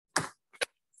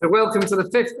So welcome to the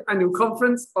 5th annual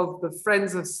conference of the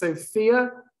Friends of Sophia.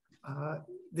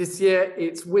 This year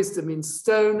it's Wisdom in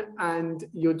Stone, and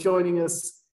you're joining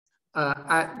us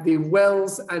at the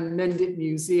Wells and Mendip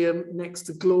Museum next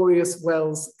to glorious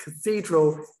Wells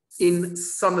Cathedral in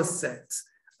Somerset.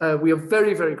 We are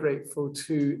very, very grateful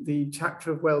to the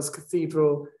chapter of Wells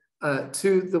Cathedral,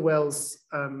 to the Wells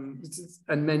and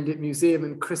Mendip Museum,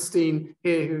 and Christine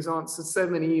here, who's answered so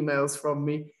many emails from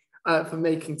me, for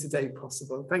making today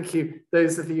possible. Thank you,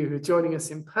 those of you who are joining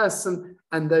us in person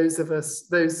and those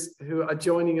who are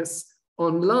joining us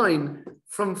online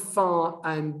from far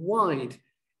and wide.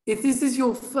 If this is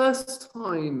your first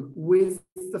time with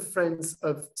the Friends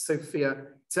of Sophia,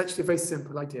 it's actually a very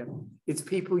simple idea. It's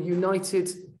people united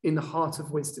in the heart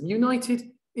of wisdom, united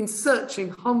in searching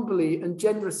humbly and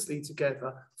generously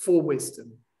together for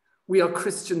wisdom. We are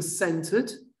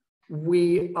Christian-centered.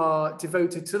 We are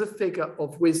devoted to the figure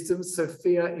of wisdom,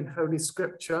 Sophia in Holy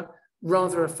Scripture,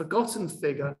 rather a forgotten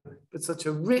figure, but such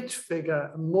a rich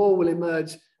figure, and more will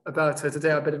emerge about her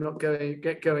today. I better not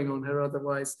get going on her,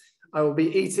 otherwise I will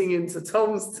be eating into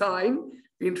Tom's time,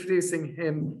 introducing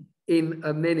him in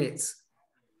a minute.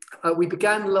 We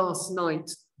began last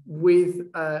night with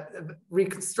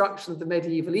reconstruction of the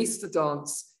medieval Easter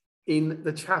dance in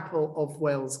the chapel of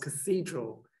Wells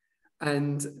Cathedral.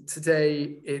 And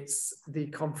today it's the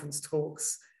conference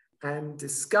talks and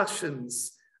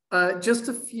discussions. Just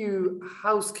a few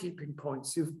housekeeping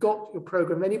points. You've got your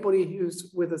program. Anybody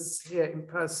who's with us here in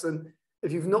person,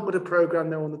 if you've not got a program,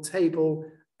 they're on the table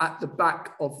at the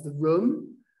back of the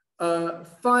room.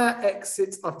 Fire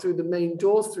exits are through the main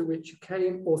door through which you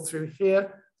came, or through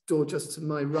here, door just to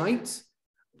my right.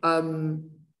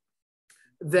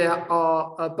 There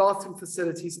are bathroom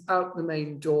facilities out the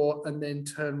main door, and then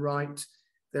turn right.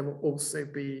 There will also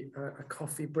be a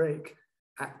coffee break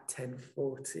at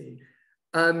 10:40.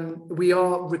 We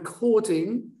are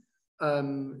recording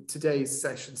today's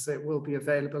session, so it will be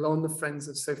available on the Friends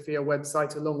of Sophia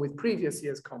website, along with previous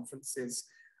year's conferences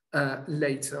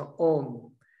later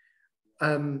on.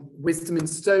 Wisdom in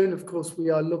Stone, of course,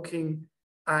 we are looking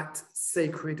at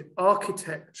sacred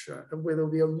architecture, and where there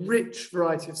will be a rich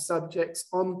variety of subjects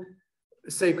on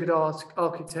sacred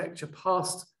architecture,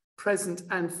 past, present,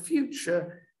 and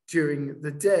future during the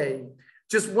day.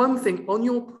 Just one thing, on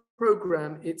your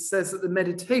program, it says that the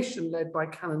meditation led by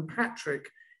Canon Patrick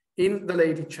in the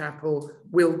Lady Chapel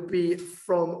will be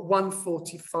from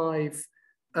 1:45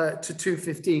 to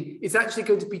 2:15. It's actually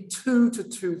going to be 2 to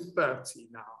 2:30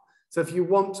 now. So if you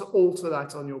want to alter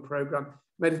that on your program,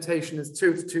 meditation is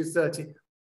 2 to 2:30,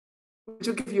 which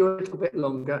will give you a little bit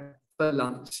longer for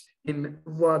lunch in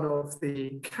one of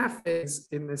the cafes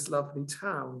in this lovely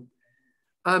town.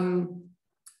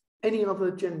 Any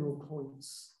other general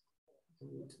points you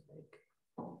need to make?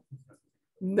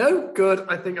 No? Good.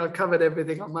 I think I've covered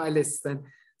everything on my list then.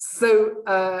 So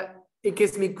it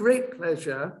gives me great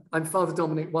pleasure. I'm Father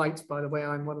Dominic White, by the way.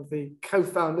 I'm one of the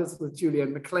co-founders with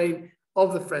Julian McLean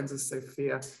of the Friends of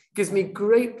Sophia. It gives me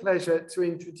great pleasure to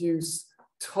introduce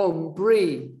Tom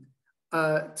Bree.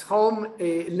 Tom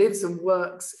lives and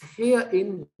works here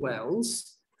in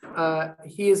Wells.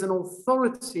 He is an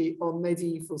authority on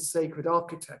medieval sacred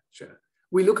architecture.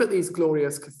 We look at these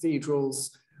glorious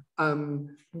cathedrals.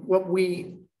 What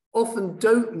we often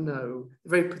don't know, the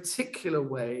very particular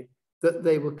way that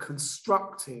they were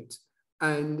constructed,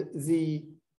 and the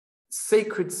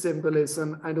sacred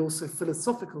symbolism and also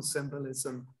philosophical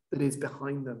symbolism that is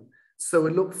behind them. So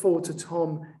we look forward to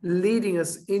Tom leading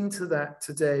us into that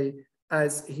today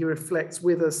as he reflects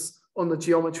with us on the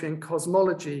geometry and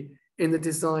cosmology in the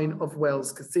design of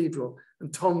Wells Cathedral.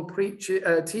 And Tom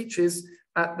teaches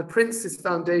at the Prince's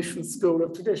Foundation School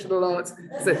of Traditional Arts.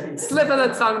 So slip of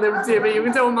the tongue there, dear me, you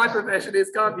can tell what my profession is,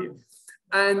 can't you?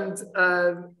 And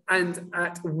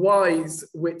at W.I.S.E,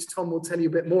 which Tom will tell you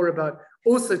a bit more about.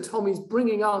 Also, Tom is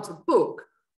bringing out a book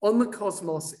on the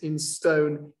cosmos in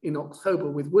stone in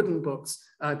October with wooden books.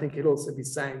 I think he'll also be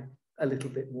saying a little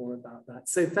bit more about that.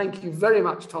 So thank you very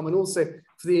much, Tom, and also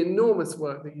for the enormous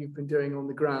work that you've been doing on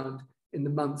the ground in the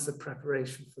months of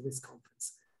preparation for this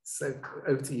conference. So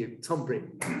over to you, Tom Bree.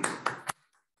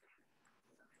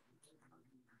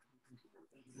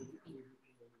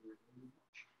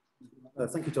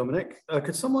 Thank you, Dominic.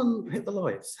 Could someone hit the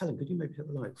lights? Helen, could you maybe hit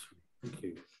the lights? Thank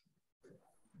you.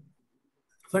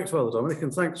 Thanks, Father Dominic,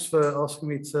 and thanks for asking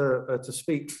me to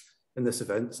speak in this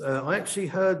event. I actually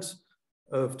heard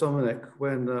of Dominic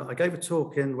when I gave a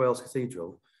talk in Wells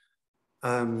Cathedral,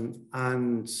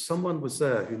 and someone was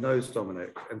there who knows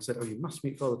Dominic and said, "Oh, you must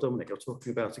meet Father Dominic. You're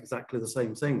talking about exactly the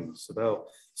same things, about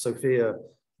Sophia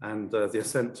and the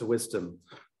ascent to wisdom."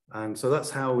 And so that's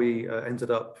how we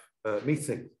ended up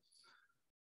meeting.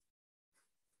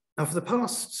 Now, for the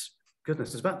past,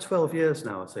 goodness, it's about 12 years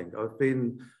now, I think, I've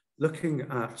been looking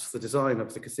at the design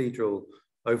of the cathedral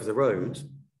over the road.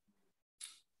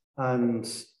 And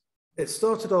it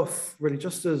started off really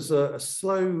just as a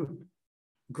slow,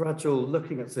 gradual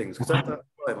looking at things, because at that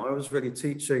time I was really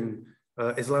teaching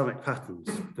Islamic patterns,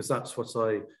 because that's what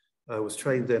I was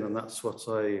trained in, and that's what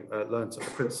I learned at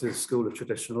the Prince's School of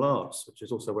Traditional Arts, which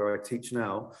is also where I teach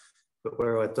now, but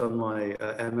where I'd done my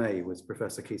MA with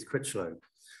Professor Keith Critchlow.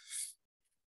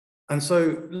 And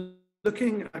so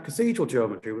looking at cathedral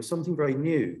geometry was something very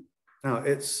new. Now,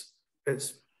 it's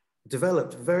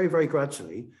developed very, very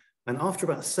gradually. And after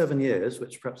about 7 years,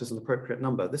 which perhaps is an appropriate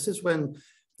number, this is when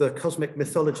the cosmic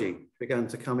mythology began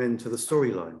to come into the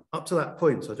storyline. Up to that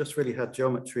point, I just really had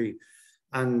geometry,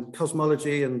 and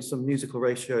cosmology and some musical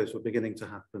ratios were beginning to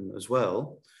happen as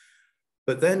well.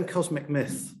 But then cosmic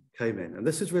myth came in. And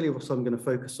this is really what I'm going to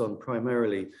focus on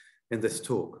primarily in this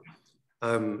talk.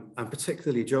 And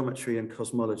particularly geometry and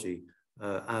cosmology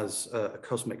as a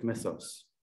cosmic mythos.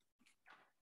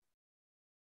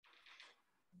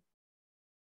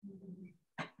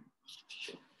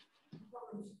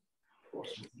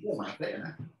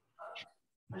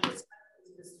 I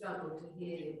just struggle to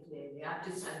hear you clearly. I've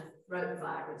just had a throat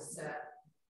virus, so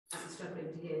I'm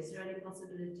struggling to hear. Is there any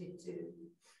possibility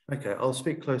to... Okay, I'll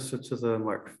speak closer to the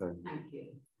microphone. Thank you.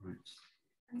 Right.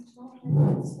 And Tom,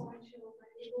 slideshow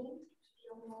available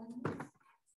online?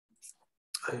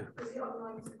 Oh. Is it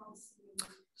online?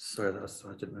 Sorry,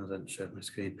 I didn't know I hadn't shared my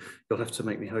screen. You'll have to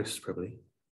make me host, probably.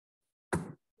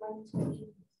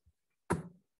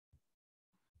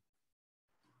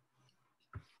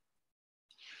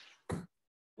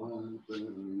 The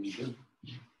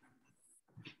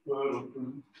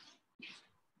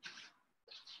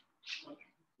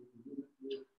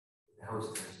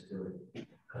host has to do it.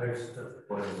 The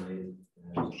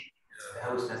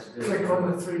host has to do it. Click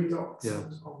on the 3 dots. Yeah.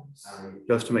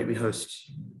 You have to make me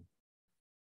host.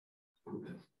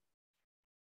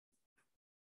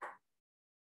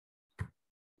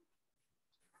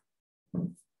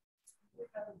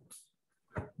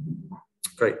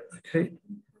 Great. Okay.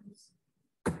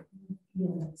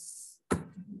 Yes.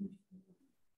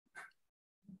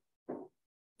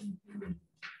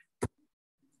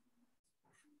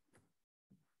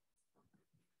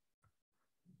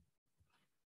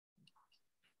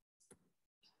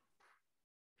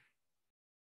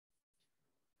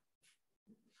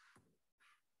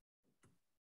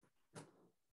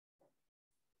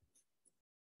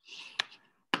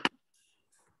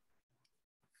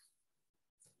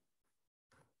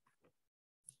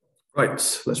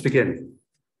 Right, let's begin.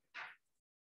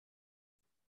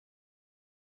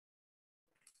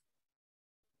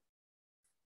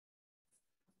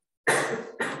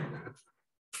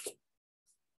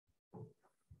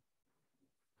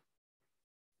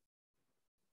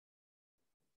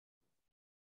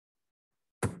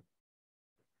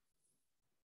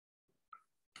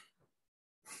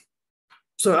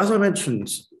 So, as I mentioned,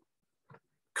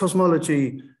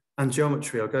 cosmology and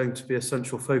geometry are going to be a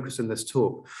central focus in this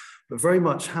talk, but very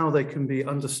much how they can be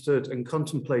understood and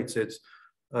contemplated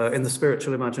in the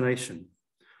spiritual imagination.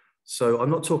 So I'm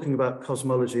not talking about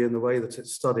cosmology in the way that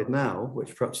it's studied now,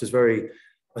 which perhaps is very,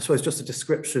 I suppose, just a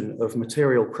description of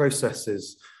material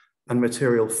processes and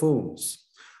material forms.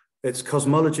 It's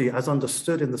cosmology as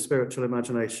understood in the spiritual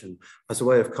imagination as a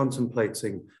way of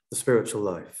contemplating the spiritual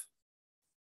life.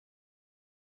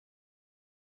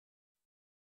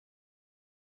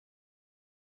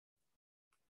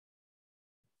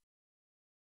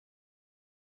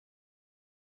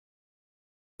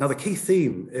 Now, the key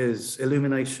theme is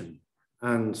illumination,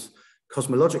 and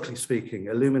cosmologically speaking,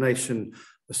 illumination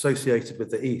associated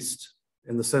with the East,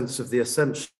 in the sense of the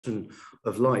ascension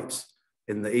of light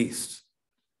in the East.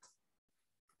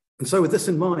 And so with this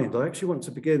in mind, I actually want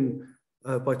to begin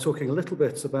by talking a little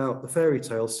bit about the fairy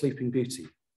tale Sleeping Beauty.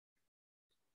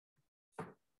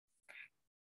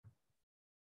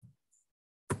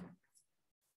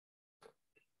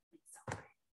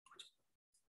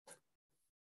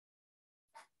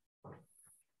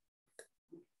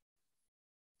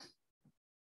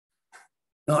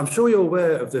 Now, I'm sure you're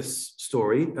aware of this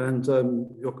story, and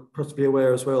you're possibly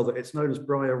aware as well that it's known as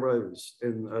Briar Rose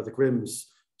in the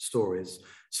Grimm's stories.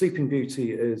 Sleeping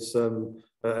Beauty is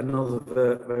another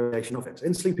variation of it.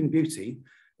 In Sleeping Beauty,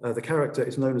 the character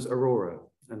is known as Aurora,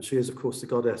 and she is, of course, the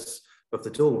goddess of the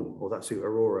dawn, or that's who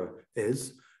Aurora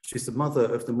is. She's the mother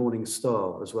of the morning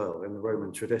star as well in the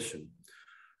Roman tradition.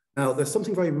 Now, there's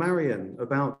something very Marian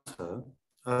about her.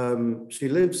 She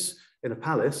lives in a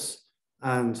palace,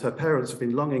 and her parents have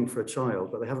been longing for a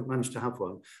child, but they haven't managed to have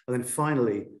one. And then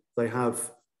finally, they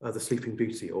have the Sleeping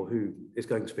Beauty, or who is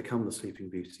going to become the Sleeping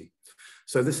Beauty.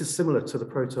 So this is similar to the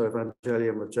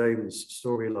Proto-Evangelium of James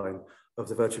storyline of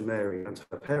the Virgin Mary and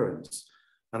her parents.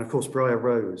 And of course, Briar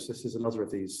Rose, this is another of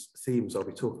these themes I'll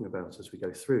be talking about as we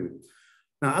go through.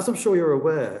 Now, as I'm sure you're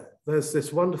aware, there's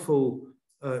this wonderful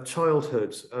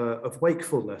childhood of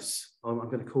wakefulness, I'm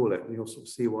going to call it, and you'll sort of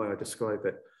see why I describe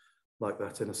it like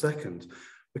that in a second.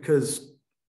 Because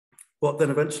what then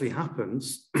eventually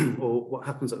happens, or what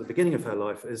happens at the beginning of her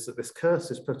life, is that this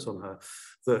curse is put on her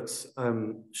that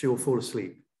she will fall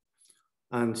asleep.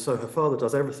 And so her father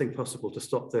does everything possible to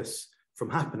stop this from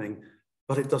happening,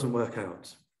 but it doesn't work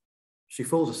out. She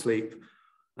falls asleep,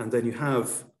 and then you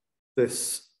have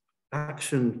this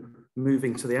action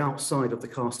moving to the outside of the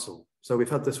castle. So we've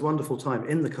had this wonderful time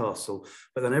in the castle,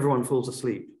 but then everyone falls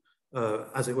asleep,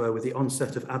 as it were, with the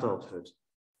onset of adulthood.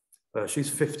 She's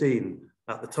 15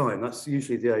 at the time. That's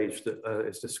usually the age that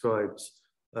is described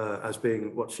as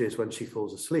being what she is when she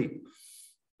falls asleep.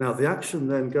 Now, the action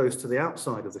then goes to the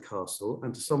outside of the castle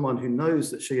and to someone who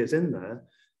knows that she is in there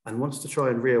and wants to try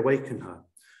and reawaken her.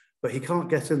 But he can't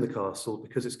get in the castle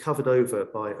because it's covered over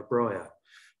by a briar,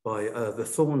 by the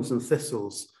thorns and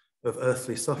thistles of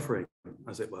earthly suffering,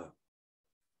 as it were.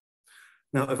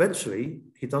 Now, eventually,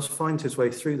 he does find his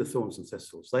way through the thorns and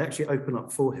thistles. They actually open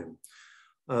up for him.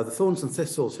 The thorns and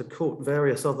thistles had caught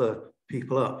various other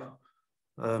people up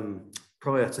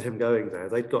prior to him going there.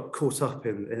 They'd got caught up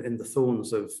in the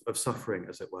thorns of suffering,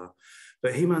 as it were.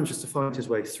 But he manages to find his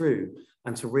way through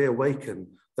and to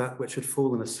reawaken that which had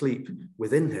fallen asleep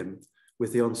within him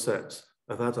with the onset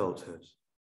of adulthood.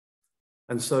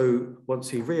 And so once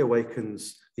he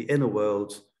reawakens the inner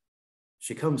world,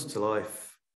 she comes to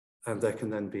life, and there can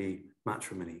then be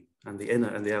matrimony, and the inner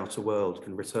and the outer world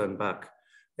can return back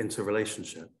into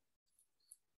relationship.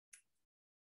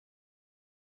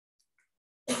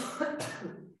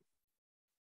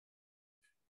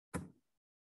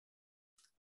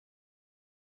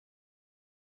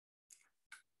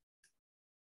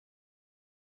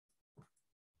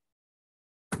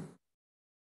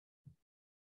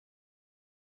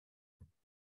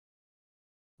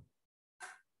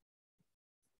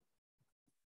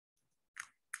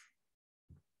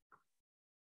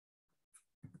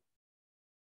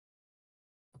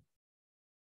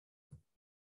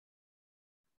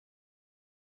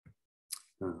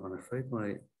 No, I'm afraid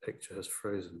my picture has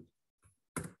frozen.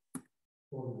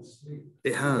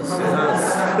 It has, it has.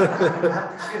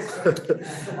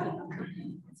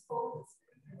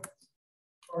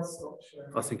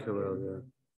 I think I will,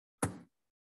 yeah.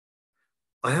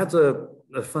 I had a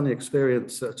funny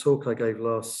experience at a talk I gave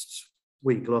last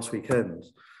weekend,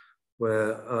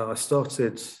 where I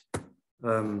started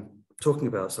talking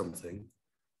about something,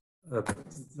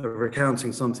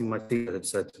 recounting something my teacher had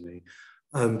said to me.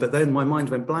 But then my mind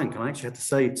went blank, and I actually had to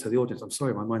say to the audience, I'm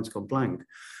sorry, my mind's gone blank.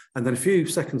 And then a few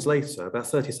seconds later, about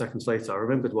 30 seconds later, I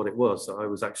remembered what it was that I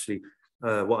was actually,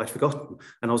 what I'd forgotten.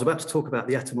 And I was about to talk about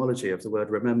the etymology of the word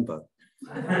remember.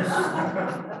 I'm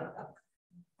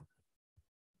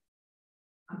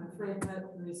afraid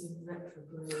Mercury is in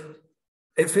retrograde.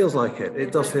 It feels like it.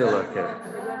 It does feel like it.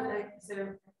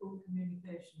 So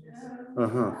communication is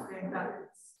going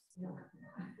backwards. Yeah.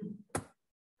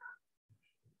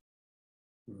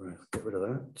 Right, get rid of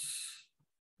that.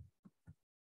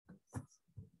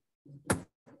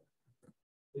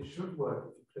 It should work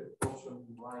if you click bottom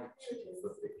right of the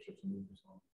picture to move it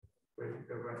on. Where if you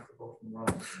go back to the bottom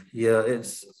right. Yeah,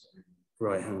 it's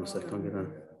right. Hang on a second. I'm gonna.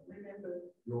 Remember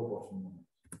your bottom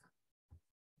right.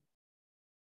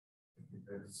 If you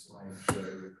go to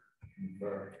slideshow,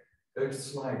 go to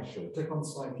slideshow. Click on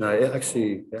slideshow. No, it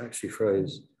actually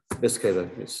froze. It's okay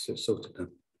though. It's sorted now.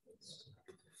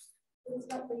 Is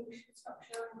that the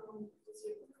structure on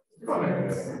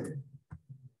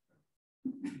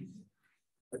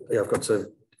Yeah, I've got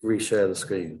to reshare the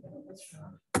screen.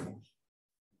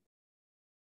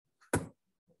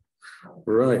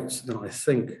 Right, now I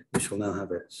think we shall now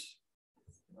have it.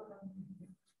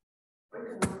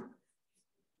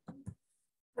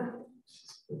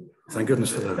 Thank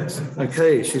goodness for that.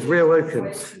 Okay, she's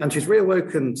reawoken, and she's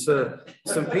reawoken to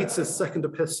St. Peter's second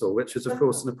epistle, which is, of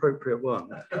course, an appropriate one.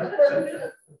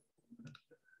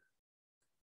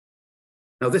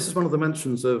 Now, this is one of the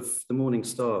mentions of the morning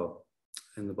star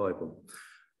in the Bible.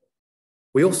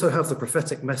 We also have the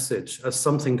prophetic message as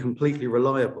something completely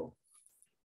reliable.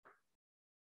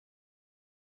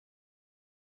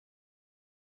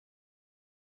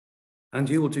 And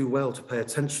you will do well to pay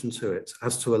attention to it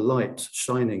as to a light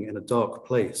shining in a dark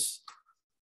place.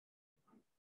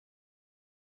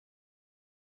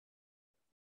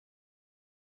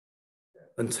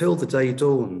 until the day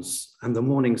dawns and the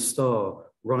morning star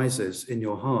rises in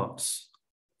your hearts.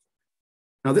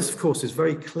 Now, this, of course, is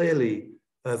very clearly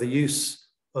the use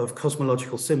of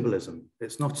cosmological symbolism.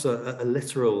 It's not a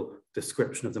literal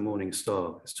description of the morning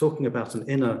star. It's talking about an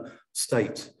inner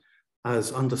state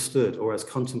as understood or as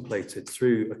contemplated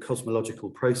through a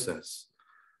cosmological process.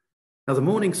 Now, the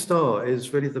morning star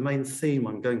is really the main theme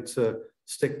I'm going to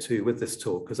stick to with this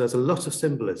talk, because there's a lot of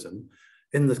symbolism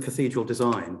in the cathedral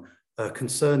design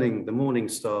concerning the morning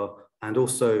star and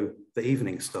also the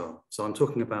evening star. So I'm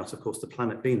talking about, of course, the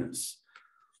planet Venus.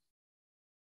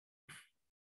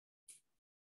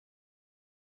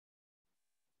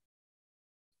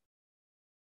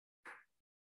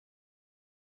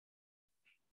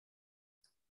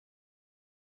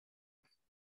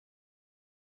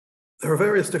 There are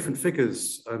various different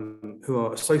figures who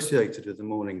are associated with the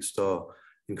morning star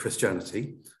in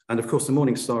Christianity. And of course, the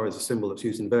morning star is a symbol that's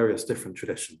used in various different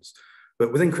traditions.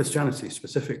 But within Christianity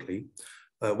specifically,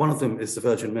 one of them is the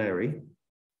Virgin Mary,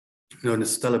 known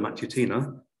as Stella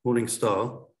Matutina, morning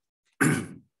star.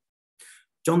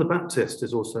 John the Baptist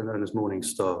is also known as morning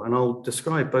star. And I'll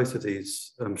describe both of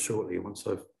these shortly once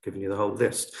I've given you the whole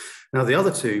list. Now, the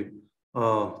other two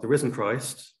are the risen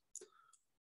Christ,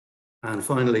 and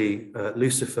finally,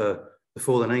 Lucifer, the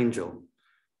fallen angel.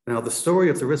 Now, the story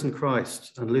of the risen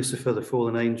Christ and Lucifer, the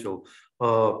fallen angel,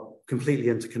 are completely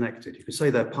interconnected. You could say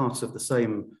they're parts of the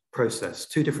same process,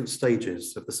 two different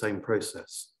stages of the same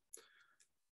process.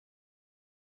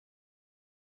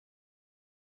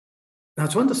 Now,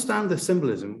 to understand this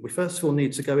symbolism, we first of all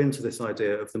need to go into this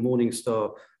idea of the morning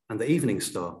star and the evening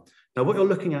star. Now, what you're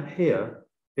looking at here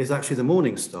is actually the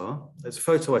morning star. It's a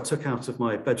photo I took out of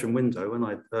my bedroom window and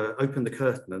I opened the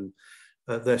curtain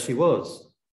and there she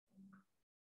was.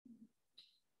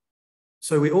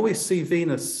 So we always see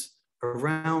Venus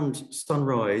around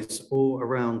sunrise or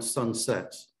around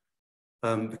sunset.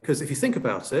 Because if you think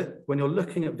about it, when you're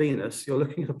looking at Venus, you're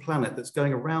looking at a planet that's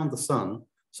going around the sun,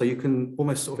 so you can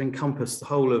almost sort of encompass the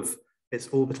whole of its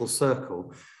orbital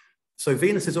circle. So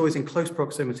Venus is always in close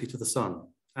proximity to the sun.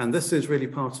 And this is really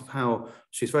part of how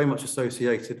she's very much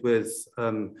associated with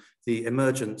the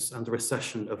emergence and the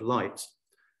recession of light.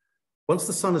 Once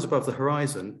the sun is above the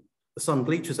horizon, the sun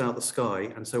bleaches out the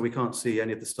sky, and so we can't see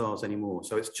any of the stars anymore.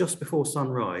 So it's just before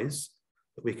sunrise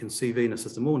that we can see Venus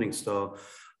as the morning star,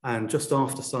 and just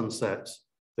after sunset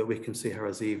that we can see her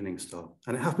as the evening star.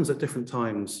 And it happens at different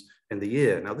times in the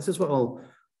year. Now, this is what I'll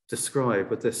describe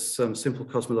with this simple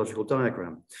cosmological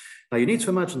diagram. Now, you need to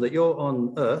imagine that you're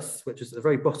on Earth, which is at the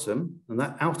very bottom, and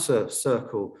that outer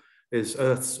circle is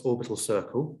Earth's orbital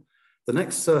circle. The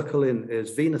next circle in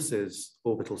is Venus's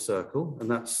orbital circle,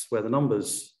 and that's where the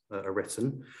numbers are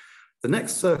written. The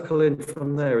next circle in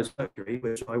from there is Mercury,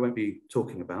 which I won't be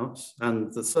talking about,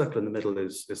 and the circle in the middle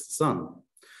is the Sun.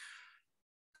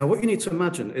 Now, what you need to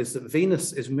imagine is that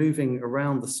Venus is moving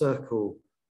around the circle,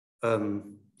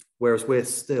 whereas we're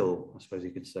still, I suppose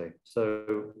you could say.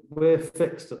 So we're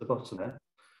fixed at the bottom there.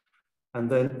 And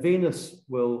then Venus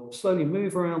will slowly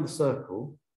move around the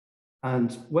circle.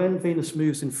 And when Venus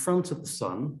moves in front of the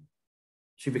sun,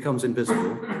 she becomes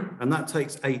invisible. And that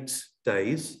takes 8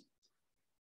 days.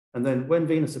 And then when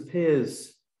Venus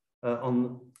appears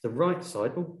on the right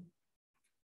side,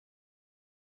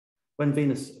 when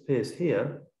Venus appears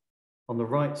here on the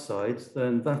right side,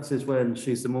 then that is when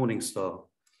she's the morning star.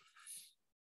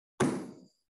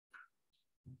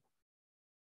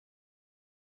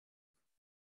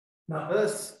 Now,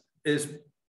 Earth is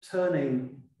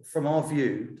turning, from our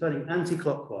view, turning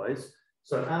anti-clockwise.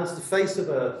 So as the face of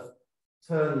Earth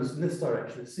turns in this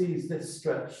direction, it sees this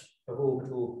stretch of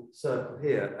orbital circle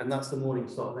here, and that's the morning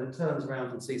star. Then it turns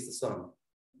around and sees the sun.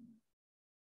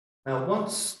 Now,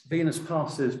 once Venus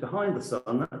passes behind the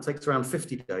sun, that takes around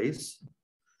 50 days,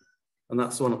 and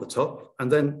that's the one at the top.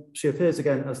 And then she appears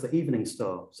again as the evening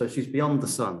star. So she's beyond the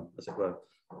sun, as it were.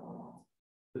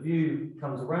 The view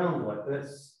comes around like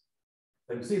this.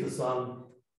 So you see the sun,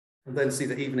 and then see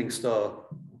the evening star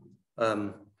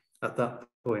at that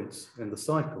point in the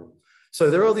cycle. So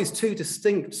there are these two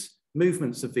distinct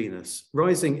movements of Venus,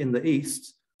 rising in the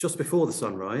east just before the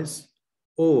sunrise,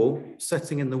 or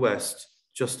setting in the west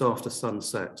just after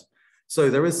sunset. So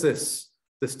there is this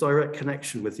direct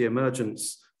connection with the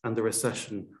emergence and the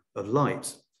recession of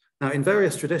light. Now, in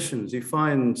various traditions, you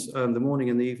find the morning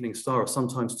and the evening star are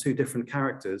sometimes two different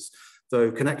characters,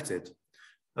 though connected.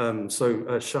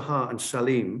 Shahar and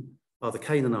Shalim are the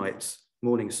Canaanite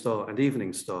morning star and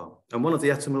evening star. And one of the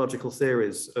etymological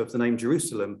theories of the name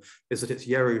Jerusalem is that it's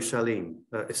Yerushalim,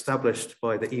 established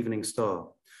by the evening star.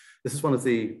 This is one of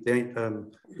the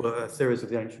theories of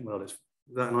the ancient world. It's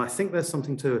and I think there's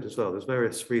something to it as well. There's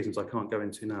various reasons I can't go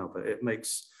into now, but it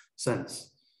makes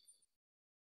sense.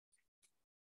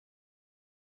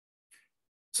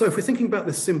 So if we're thinking about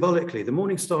this symbolically, the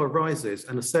morning star rises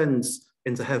and ascends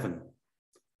into heaven,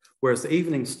 whereas the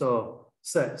evening star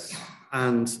sets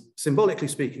and, symbolically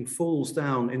speaking, falls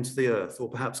down into the earth, or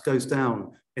perhaps goes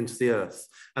down into the earth.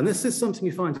 And this is something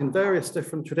you find in various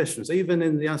different traditions. Even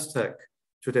in the Aztec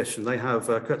tradition, they have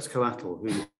Quetzalcoatl,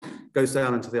 who goes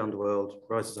down into the underworld,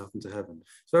 rises up into heaven.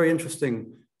 It's very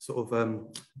interesting sort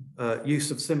of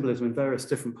use of symbolism in various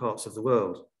different parts of the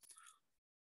world.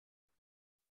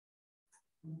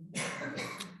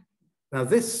 Now,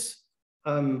 this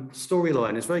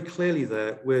storyline is very clearly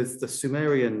there with the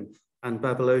Sumerian and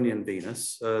Babylonian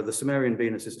Venus. The Sumerian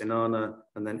Venus is Inanna,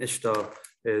 and then Ishtar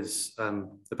is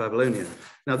the Babylonian.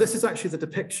 Now, this is actually the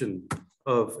depiction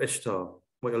of Ishtar,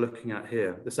 what you're looking at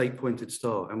here, this 8-pointed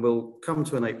star, and we'll come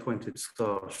to an 8-pointed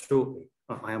star shortly.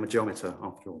 Oh, I am a geometer,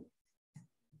 after all.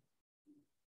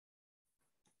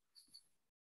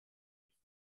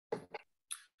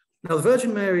 Now, the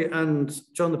Virgin Mary and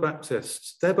John the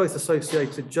Baptist, they're both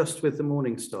associated just with the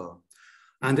morning star.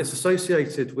 And it's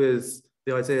associated with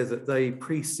the idea that they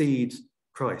precede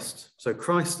Christ. So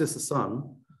Christ is the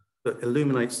sun that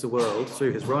illuminates the world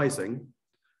through his rising.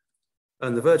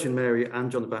 And the Virgin Mary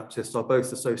and John the Baptist are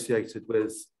both associated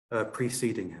with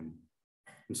preceding him.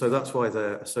 And so that's why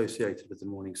they're associated with the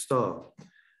morning star.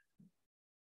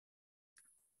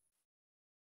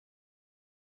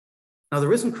 Now, the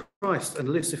risen Christ and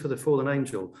Lucifer, the fallen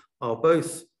angel, are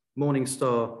both morning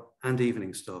star and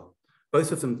evening star.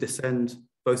 Both of them descend,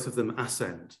 both of them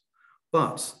ascend.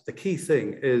 But the key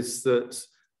thing is that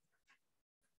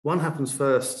one happens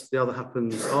first, the other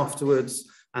happens afterwards,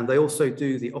 and they also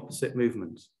do the opposite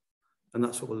movement. And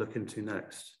that's what we'll look into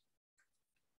next.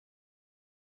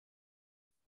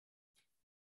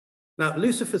 Now,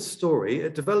 Lucifer's story,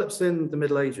 it develops in the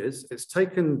Middle Ages. It's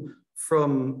taken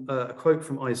from a quote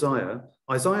from Isaiah.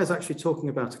 Isaiah is actually talking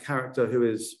about a character who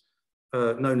is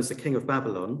known as the king of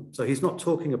Babylon. So he's not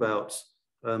talking about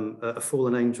a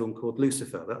fallen angel called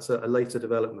Lucifer. That's a later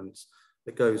development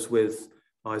that goes with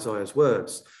Isaiah's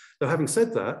words. Though having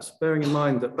said that, bearing in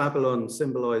mind that Babylon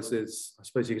symbolizes, I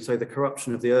suppose you could say, the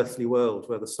corruption of the earthly world,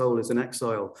 where the soul is in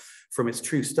exile from its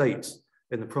true state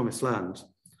in the promised land.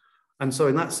 And so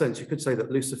in that sense, you could say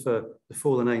that Lucifer, the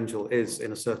fallen angel, is,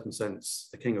 in a certain sense,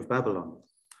 the king of Babylon.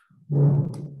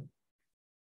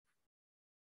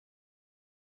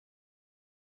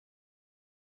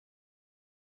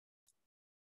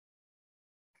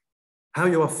 How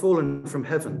you are fallen from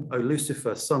heaven, O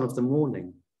Lucifer, son of the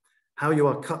morning. How you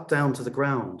are cut down to the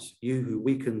ground, you who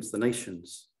weakened the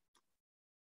nations.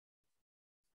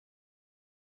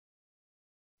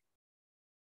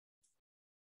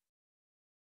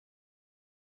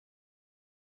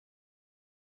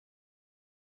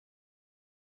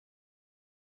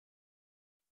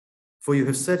 For you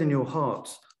have said in your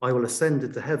heart, I will ascend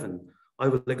into heaven. I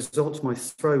will exalt my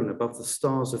throne above the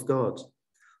stars of God.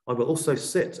 I will also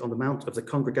sit on the mount of the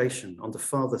congregation on the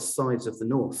farthest sides of the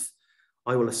north.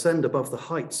 I will ascend above the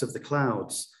heights of the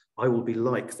clouds. I will be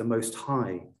like the Most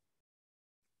High.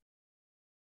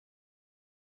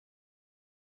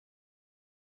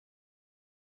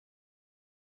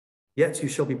 Yet you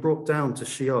shall be brought down to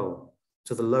Sheol,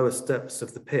 to the lowest depths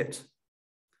of the pit.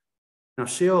 Now,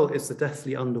 Sheol is the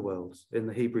deathly underworld in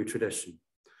the Hebrew tradition.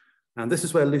 And this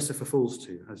is where Lucifer falls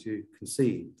to, as you can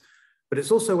see. But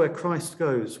it's also where Christ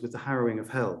goes with the harrowing of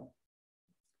hell.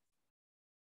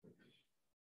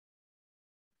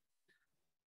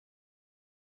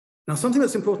 Now, something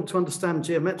that's important to understand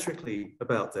geometrically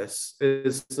about this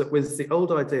is that with the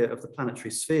old idea of the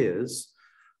planetary spheres,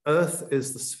 Earth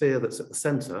is the sphere that's at the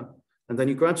center, and then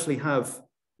you gradually have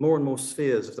more and more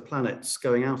spheres of the planets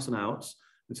going out and out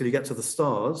until you get to the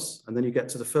stars, and then you get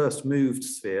to the first moved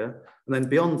sphere, and then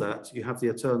beyond that, you have the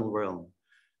eternal realm.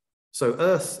 So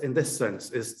Earth, in this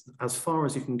sense, is as far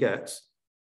as you can get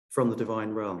from the divine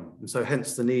realm, and so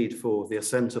hence the need for the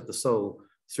ascent of the soul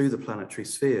through the planetary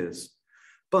spheres.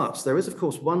 But there is, of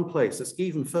course, one place that's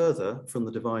even further from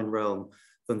the divine realm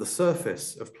than the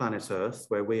surface of planet Earth,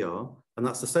 where we are, and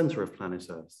that's the center of planet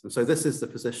Earth. And so this is the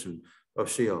position of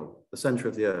Sheol, the center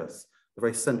of the Earth, the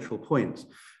very central point.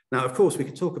 Now, of course, we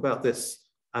could talk about this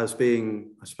as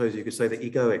being, I suppose you could say, the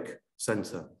egoic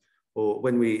center, or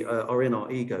when we are in our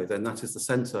ego, then that is the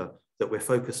center that we're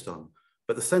focused on.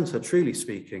 But the center, truly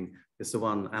speaking, is the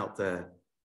one out there,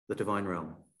 the divine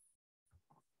realm.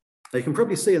 Now, you can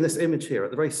probably see in this image here,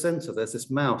 at the very center, there's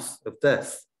this mouth of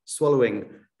death swallowing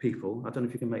people. I don't know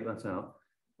if you can make that out,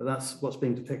 but that's what's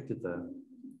being depicted there. And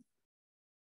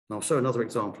I'll show another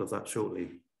example of that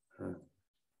shortly.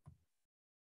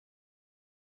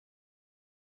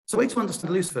 So the way to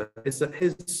understand Lucifer is that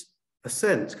his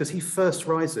ascent, because he first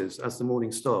rises as the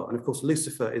morning star, and of course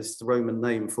Lucifer is the Roman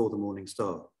name for the morning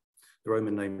star, the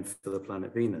Roman name for the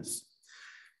planet Venus.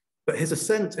 But his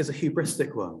ascent is a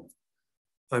hubristic one.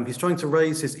 He's trying to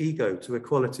raise his ego to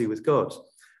equality with God.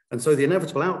 And so the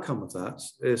inevitable outcome of that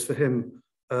is for him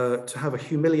to have a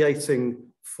humiliating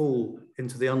fall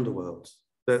into the underworld.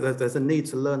 There's a need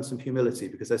to learn some humility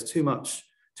because there's too much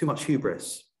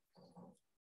hubris.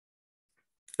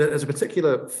 There's a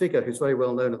particular figure who's very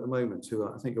well known at the moment, who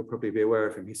I think you'll probably be aware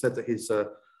of him. He said that he's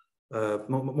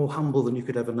more humble than you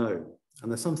could ever know. And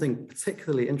there's something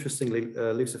particularly interestingly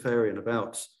Luciferian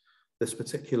about this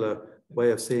particular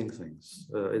way of seeing things,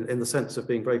 in the sense of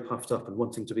being very puffed up and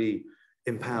wanting to be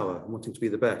in power and wanting to be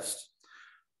the best.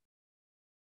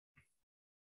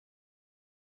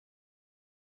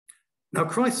 Now,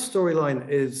 Christ's storyline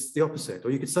is the opposite, or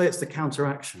you could say it's the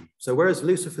counteraction. So whereas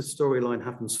Lucifer's storyline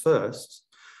happens first,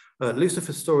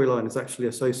 Lucifer's storyline is actually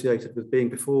associated with being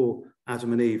before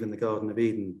Adam and Eve in the Garden of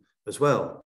Eden as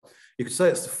well. You could say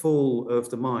it's the fall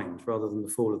of the mind rather than the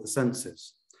fall of the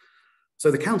senses. So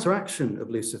the counteraction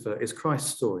of Lucifer is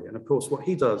Christ's story. And of course, what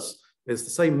he does is the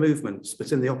same movements,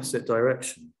 but in the opposite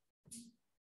direction.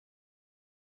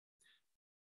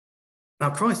 Now,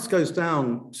 Christ goes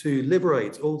down to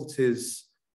liberate all that is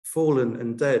fallen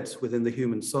and dead within the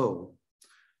human soul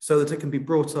so that it can be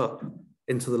brought up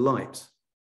into the light.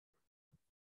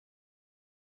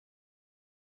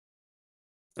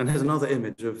 And here's another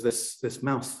image of this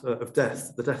mouth of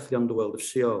death, the deathly underworld of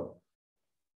Sheol.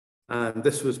 And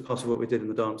this was part of what we did in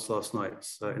the dance last night,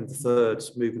 in the third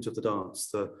movement of the dance,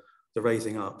 the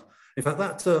raising up. In fact,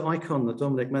 that icon that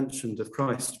Dominic mentioned of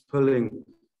Christ pulling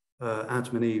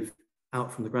Adam and Eve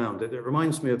out from the ground, it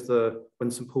reminds me of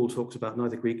when St. Paul talks about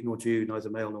neither Greek nor Jew, neither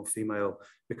male nor female,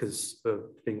 because of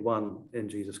being one in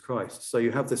Jesus Christ. So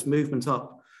you have this movement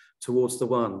up towards the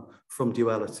one from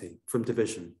duality, from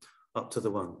division, up to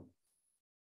the one.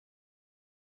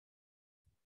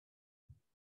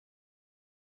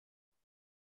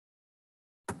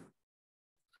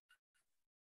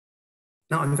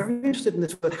 Now, I'm very interested in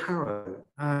this word harrow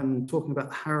and talking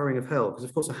about the harrowing of hell, because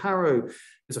of course a harrow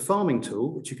is a farming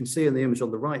tool, which you can see in the image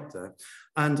on the right there.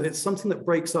 And it's something that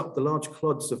breaks up the large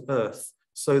clods of earth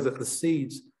so that the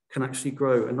seeds can actually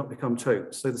grow and not become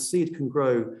choked. So the seed can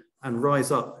grow and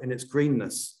rise up in its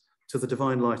greenness to the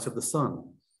divine light of the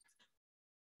sun.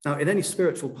 Now, in any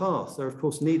spiritual path, there of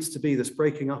course needs to be this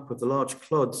breaking up of the large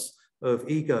clods of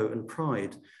ego and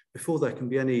pride before there can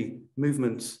be any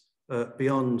movement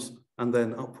beyond and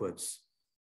then upwards.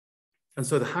 And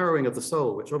so the harrowing of the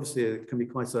soul, which obviously can be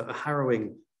quite a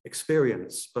harrowing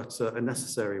experience, but a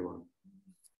necessary one.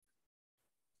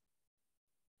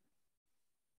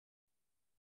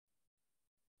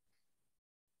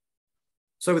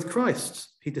 So with Christ,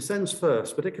 he descends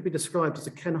first, but it could be described as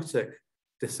a kenotic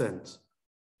descent.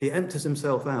 He empties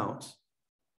himself out,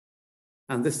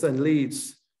 and this then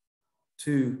leads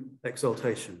to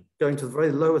exaltation, going to the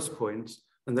very lowest point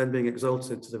and then being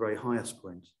exalted to the very highest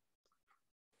point.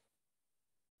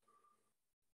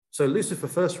 So Lucifer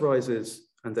first rises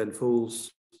and then falls,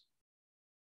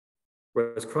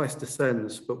 whereas Christ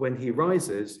descends, but when he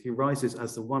rises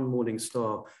as the one morning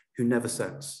star who never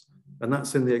sets. And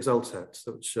that's in the Exultet,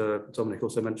 which Dominic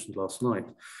also mentioned last night.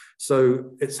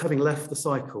 So it's having left the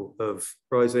cycle of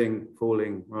rising,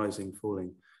 falling, rising,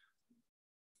 falling.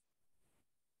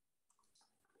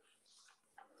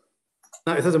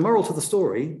 Now, if there's a moral to the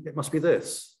story, it must be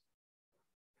this.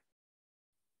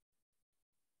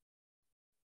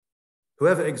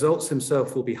 Whoever exalts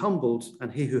himself will be humbled,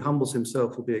 and he who humbles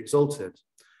himself will be exalted.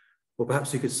 Or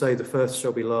perhaps you could say the first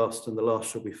shall be last and the last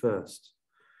shall be first.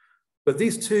 But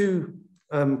these two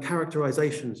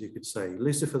characterizations, you could say,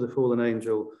 Lucifer, the fallen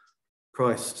angel,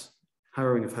 Christ,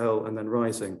 harrowing of hell, and then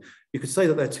rising, you could say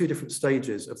that they're two different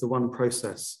stages of the one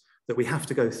process that we have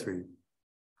to go through.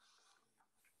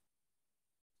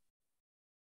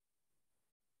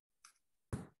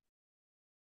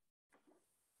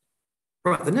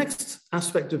 Right, the next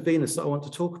aspect of Venus that I want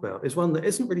to talk about is one that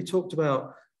isn't really talked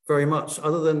about very much,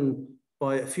 other than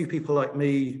by a few people like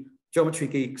me, geometry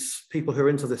geeks, people who are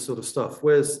into this sort of stuff,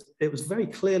 whereas it was very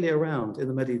clearly around in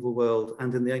the medieval world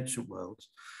and in the ancient world.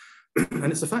 And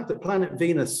it's the fact that planet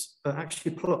Venus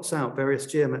actually plots out various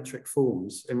geometric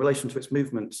forms in relation to its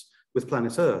movements with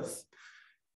planet Earth.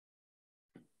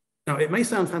 Now, it may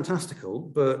sound fantastical,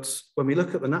 but when we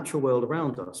look at the natural world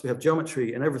around us, we have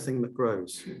geometry in everything that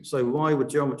grows. So why would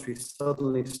geometry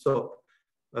suddenly stop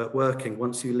working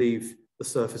once you leave the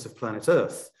surface of planet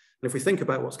Earth? And if we think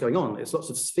about what's going on, it's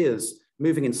lots of spheres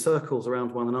moving in circles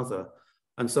around one another.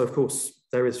 And so, of course,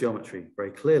 there is geometry very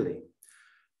clearly.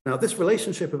 Now, this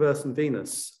relationship of Earth and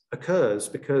Venus occurs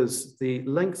because the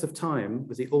length of time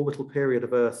with the orbital period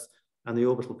of Earth and the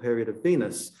orbital period of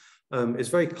Venus is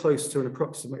very close to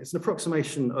it's an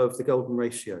approximation of the golden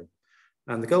ratio.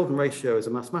 And the golden ratio is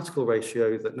a mathematical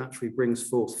ratio that naturally brings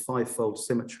forth fivefold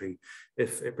symmetry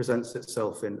if it presents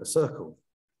itself in a circle.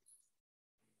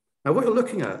 Now, what you're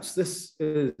looking at, this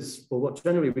is, or what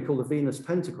generally we call the Venus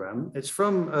pentagram. It's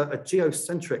from a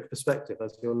geocentric perspective,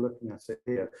 as you're looking at it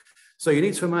here. So you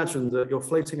need to imagine that you're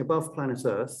floating above planet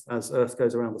Earth as Earth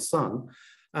goes around the sun,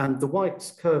 and the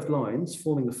white curved lines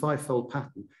forming the fivefold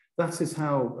pattern, that is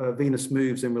how Venus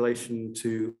moves in relation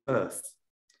to Earth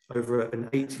over an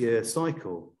 8-year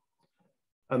cycle.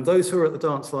 And those who were at the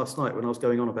dance last night when I was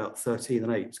going on about 13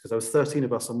 and 8, because there was 13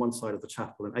 of us on one side of the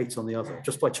chapel and 8 on the other,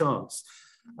 just by chance.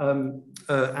 And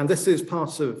this is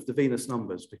part of the Venus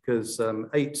numbers, because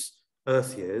 8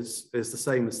 Earth years is the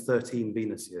same as 13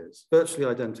 Venus years, virtually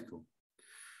identical.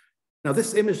 Now,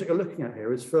 this image that you're looking at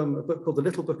here is from a book called The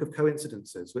Little Book of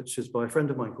Coincidences, which is by a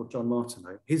friend of mine called John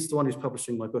Martineau. He's the one who's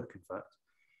publishing my book, in fact.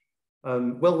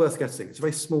 Well worth getting. It's a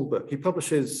very small book. He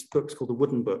publishes books called the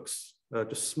Wooden Books,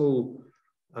 just small,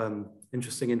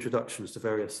 interesting introductions to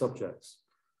various subjects.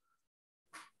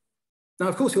 Now,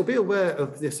 of course, you'll be aware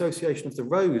of the association of the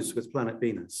rose with planet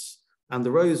Venus. And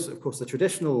the rose, of course, the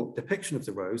traditional depiction of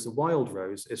the rose, the wild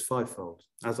rose, is fivefold,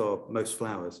 as are most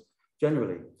flowers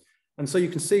generally. And so you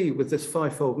can see with this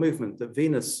fivefold movement that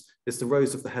Venus is the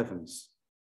rose of the heavens.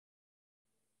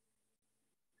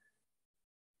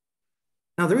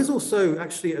 Now, there is also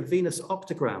actually a Venus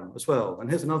octagram as well. And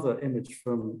here's another image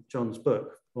from John's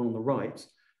book, one on the right.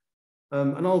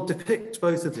 And I'll depict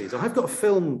both of these. I have got a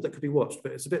film that could be watched,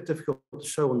 but it's a bit difficult to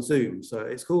show on Zoom. So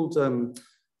it's called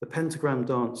The Pentagram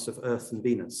Dance of Earth and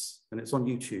Venus, and it's on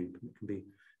YouTube.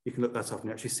 You can look that up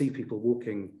and actually see people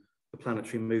walking the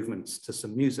planetary movements to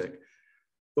some music.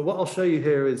 But what I'll show you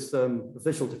here is a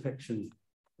visual depiction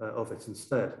of it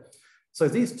instead. So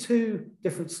these two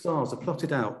different stars are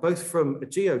plotted out, both from a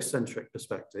geocentric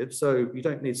perspective. So you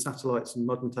don't need satellites and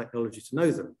modern technology to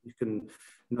know them. You can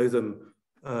know them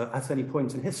at any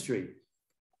point in history.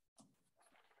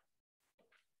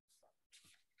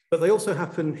 But they also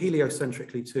happen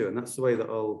heliocentrically too, and that's the way that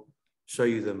I'll show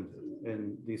you them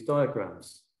in these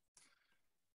diagrams.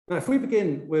 Now, if we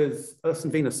begin with Earth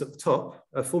and Venus at the top,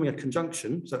 forming a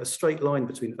conjunction, so a straight line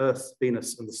between Earth,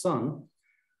 Venus, and the Sun,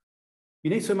 you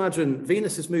need to imagine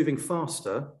Venus is moving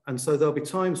faster, and so there'll be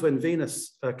times when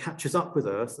Venus catches up with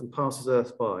Earth and passes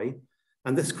Earth by,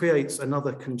 and this creates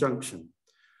another conjunction.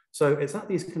 So it's at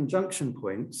these conjunction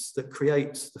points that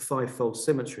create the fivefold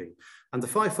symmetry. And the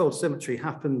fivefold symmetry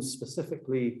happens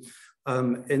specifically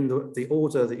in the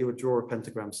order that you would draw a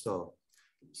pentagram star.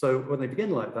 So when they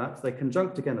begin like that, they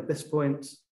conjunct again at this point.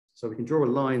 So we can draw a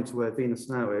line to where Venus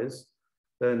now is,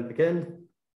 then again,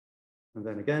 and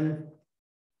then again.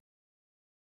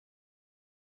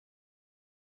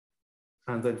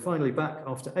 And then finally back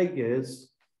after 8 years,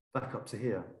 back up to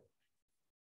here.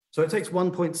 So it takes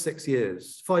 1.6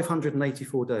 years,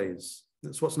 584 days.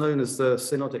 That's what's known as the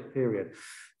synodic period.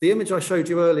 The image I showed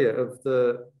you earlier of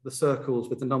the circles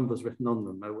with the numbers written on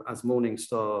them as morning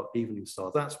star, evening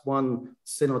star, that's one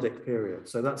synodic period.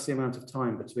 So that's the amount of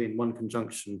time between one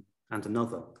conjunction and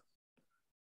another.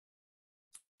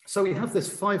 So we have this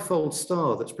fivefold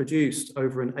star that's produced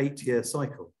over an 8-year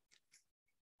cycle.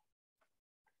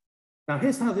 Now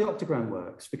here's how the octagram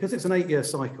works. Because it's an 8-year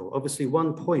cycle, obviously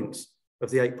one point of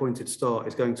the 8-pointed star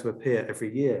is going to appear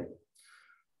every year.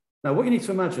 Now, what you need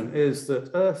to imagine is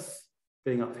that Earth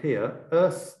being up here,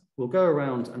 Earth will go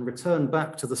around and return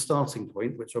back to the starting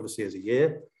point, which obviously is a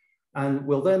year, and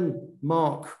will then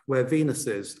mark where Venus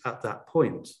is at that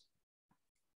point.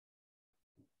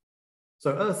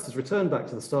 So Earth has returned back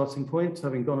to the starting point,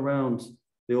 having gone around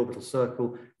the orbital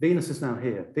circle. Venus is now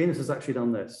here. Venus has actually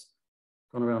done this,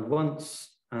 gone around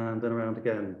once and then around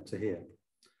again to here.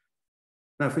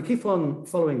 Now, if we keep on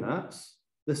following that,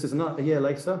 this is a year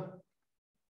later,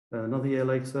 another year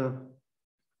later,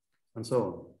 and so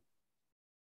on.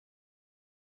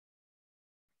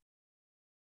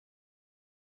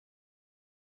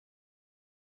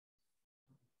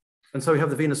 And so we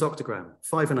have the Venus octagram,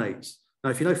 5 and 8.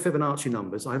 Now, if you know Fibonacci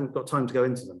numbers, I haven't got time to go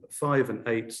into them, but 5 and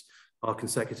 8 are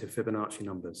consecutive Fibonacci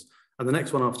numbers. And the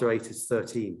next one after 8 is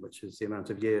 13, which is the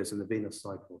amount of years in the Venus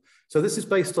cycle. So this is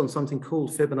based on something called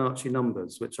Fibonacci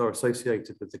numbers, which are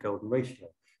associated with the golden ratio.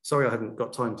 Sorry, I haven't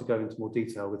got time to go into more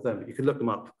detail with them, but you can look them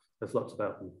up. There's lots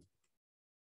about them.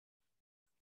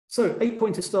 So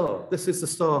 8-pointed star. This is the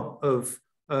star of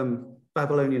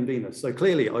Babylonian Venus. So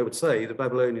clearly, I would say the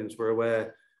Babylonians were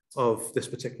aware of this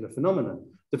particular phenomenon.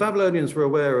 the Babylonians were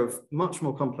aware of much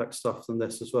more complex stuff than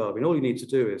this as well. I mean, all you need to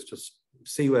do is just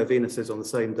see where Venus is on the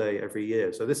same day every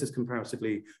year. So this is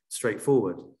comparatively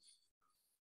straightforward.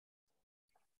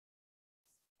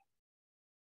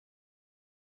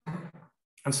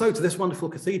 And so to this wonderful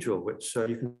cathedral, which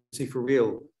you can see for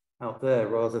real out there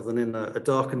rather than in a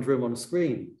darkened room on a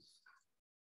screen.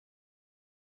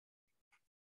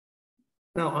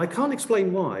 Now, I can't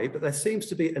explain why, but there seems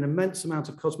to be an immense amount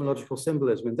of cosmological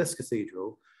symbolism in this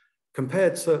cathedral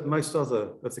compared to most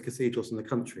other of the cathedrals in the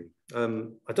country.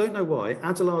 I don't know why.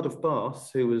 Adelard of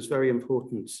Bath, who was very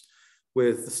important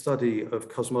with the study of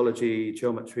cosmology,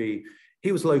 geometry,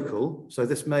 he was local, so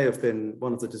this may have been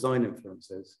one of the design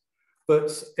influences.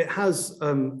 But it has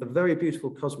a very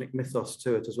beautiful cosmic mythos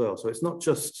to it as well. So it's not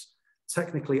just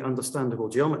technically understandable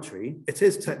geometry. It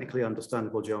is technically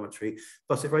understandable geometry,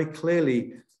 but it very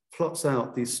clearly plots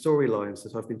out these storylines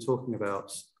that I've been talking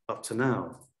about up to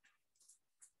now.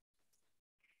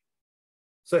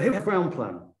 So here's the ground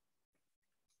plan.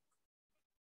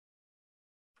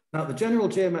 Now, the general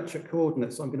geometric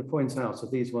coordinates I'm going to point out are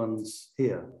these ones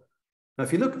here. Now,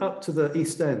 if you look up to the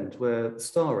east end where the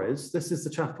star is, this is the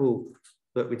chapel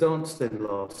that we danced in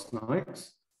last night.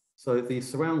 So the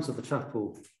surrounds of the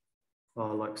chapel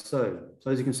are like so.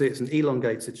 So as you can see, it's an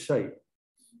elongated shape.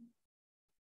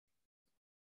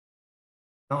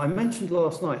 Now, I mentioned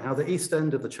last night how the east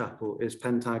end of the chapel is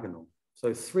pentagonal.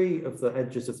 So 3 of the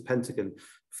edges of the pentagon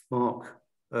mark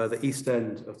the east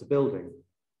end of the building.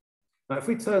 Now, if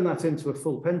we turn that into a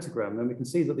full pentagram, then we can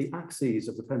see that the axes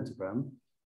of the pentagram,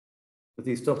 with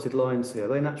these dotted lines here,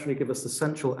 they naturally give us the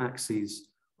central axes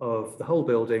of the whole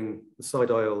building, the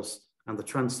side aisles, and the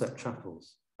transept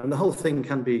chapels. And the whole thing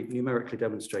can be numerically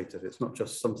demonstrated. It's not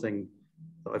just something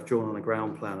that I've drawn on a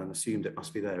ground plan and assumed it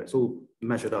must be there. It's all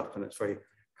measured up and it's very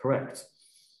correct.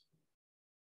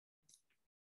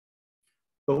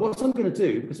 But what I'm going to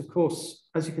do, because of course,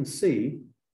 as you can see,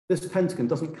 this pentagon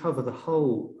doesn't cover the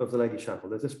whole of the Lady Chapel.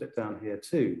 There's this bit down here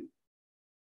too.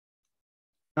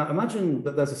 Now imagine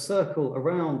that there's a circle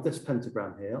around this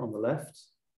pentagram here on the left,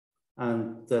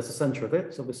 and there's the center of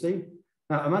it, obviously.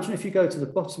 Now imagine if you go to the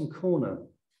bottom corner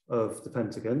of the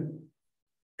pentagon,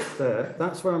 there,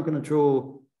 that's where I'm going to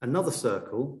draw another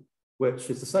circle, which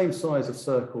is the same size of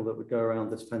circle that would go around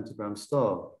this pentagram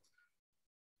star.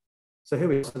 So here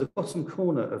we are. So the bottom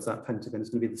corner of that pentagon is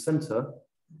going to be the center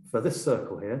for this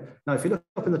circle here. Now, if you look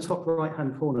up in the top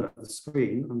right-hand corner of the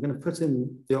screen, I'm going to put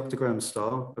in the octagram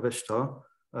star of Ishtar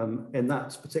in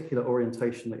that particular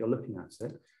orientation that you're looking at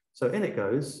it. So in it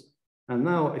goes. And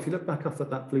now, if you look back up at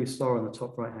that blue star in the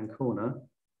top right-hand corner,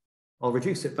 I'll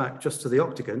reduce it back just to the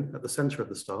octagon at the center of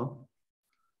the star.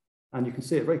 And you can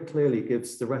see it very clearly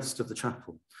gives the rest of the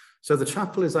chapel. So the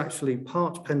chapel is actually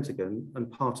part pentagon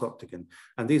and part octagon.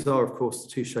 And these are, of course, the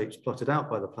 2 shapes plotted out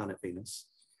by the planet Venus.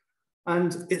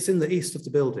 And it's in the east of the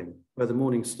building where the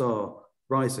morning star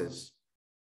rises.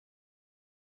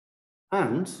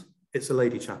 And it's a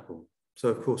Lady Chapel. So,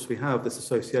 of course, we have this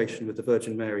association with the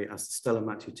Virgin Mary as the Stella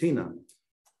Matutina.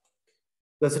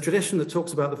 There's a tradition that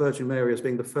talks about the Virgin Mary as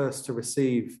being the first to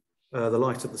receive the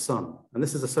light of the sun. And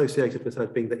this is associated with her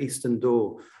being the eastern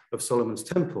door of Solomon's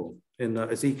temple in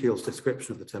Ezekiel's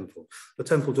description of the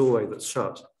temple doorway that's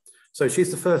shut. So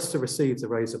she's the first to receive the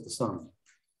rays of the sun.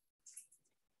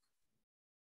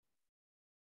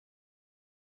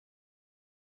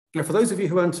 Now, for those of you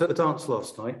who weren't at the dance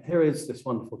last night, here is this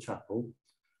wonderful chapel.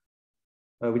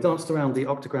 We danced around the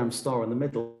octagram star in the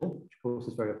middle, which of course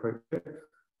is very appropriate.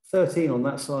 13 on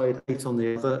that side, 8 on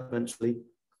the other, eventually.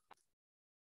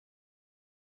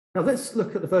 Now let's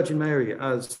look at the Virgin Mary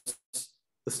as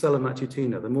the Stella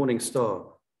Matutina, the morning star,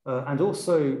 and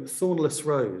also thornless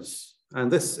rose.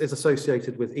 And this is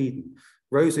associated with Eden.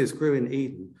 Roses grew in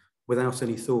Eden without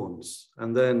any thorns.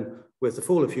 And then with the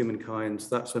fall of humankind,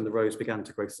 that's when the rose began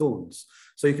to grow thorns.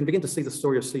 So you can begin to see the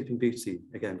story of Sleeping Beauty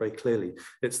again very clearly.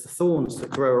 It's the thorns that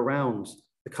grow around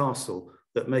the castle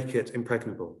that make it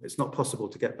impregnable. It's not possible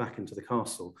to get back into the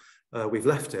castle. We've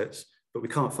left it, but we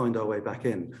can't find our way back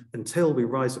in until we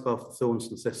rise above the thorns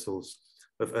and thistles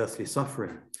of earthly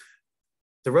suffering.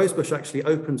 The rosebush actually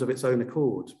opens of its own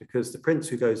accord because the prince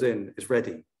who goes in is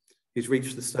ready. He's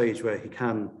reached the stage where he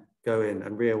can go in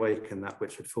and reawaken that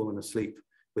which had fallen asleep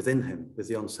within him with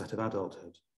the onset of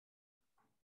adulthood.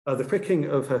 The pricking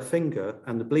of her finger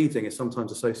and the bleeding is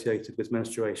sometimes associated with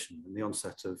menstruation and the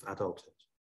onset of adulthood.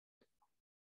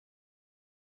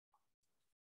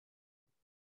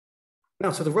 Now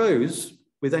to the rose,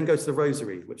 we then go to the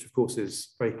rosary, which of course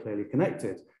is very clearly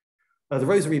connected. The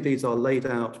rosary beads are laid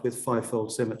out with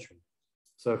 5-fold symmetry.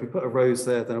 So if we put a rose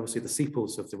there, then obviously the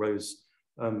sepals of the rose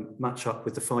match up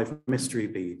with the 5 mystery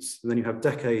beads. And then you have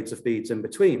decades of beads in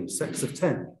between, sets of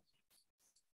 10.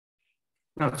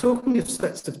 Now, talking of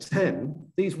sets of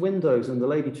 10, these windows in the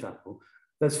Lady Chapel,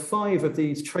 there's 5 of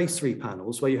these tracery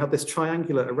panels where you have this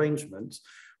triangular arrangement,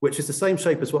 which is the same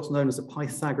shape as what's known as the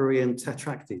Pythagorean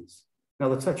tetractys. Now,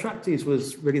 the tetractys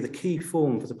was really the key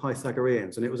form for the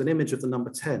Pythagoreans, and it was an image of the number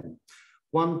 10.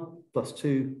 1 plus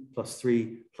 2 plus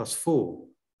 3 plus 4.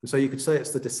 And so you could say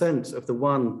it's the descent of the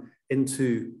one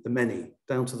into the many,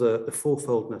 down to the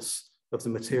fourfoldness of the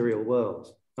material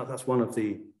world. That's one of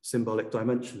the symbolic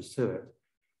dimensions to it.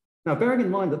 Now, bearing in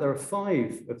mind that there are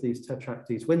 5 of these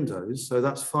tetractys windows, so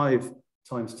that's 5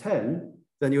 times 10,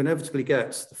 then you inevitably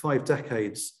get the 5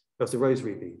 decades of the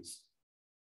rosary beads.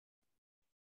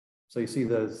 So you see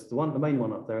there's the main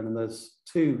one up there, and then there's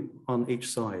 2 on each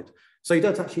side. So you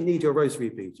don't actually need your rosary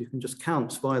beads. You can just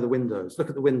count via the windows. Look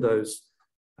at the windows,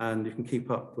 and you can keep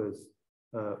up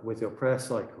with your prayer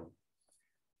cycle.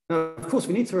 Now, of course,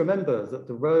 we need to remember that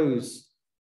the rose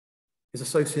is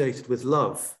associated with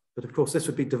love, but of course, this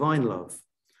would be divine love.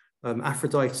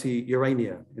 Aphrodite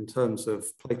Urania, in terms of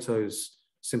Plato's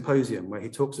Symposium, where he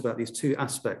talks about these 2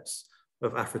 aspects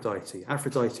of Aphrodite.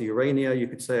 Aphrodite Urania, you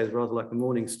could say, is rather like the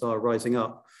morning star rising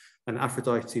up, and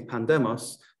Aphrodite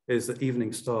Pandemos is the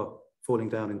evening star falling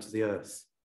down into the earth.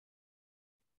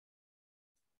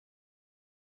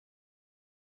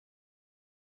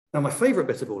 Now, my favorite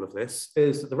bit of all of this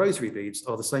is that the rosary beads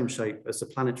are the same shape as the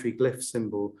planetary glyph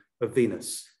symbol of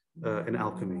Venus in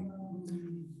alchemy.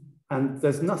 And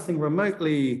there's nothing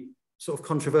remotely sort of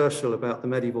controversial about the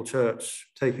medieval church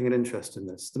taking an interest in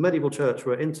this. The medieval church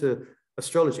were into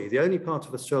astrology. The only part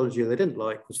of astrology they didn't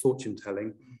like was fortune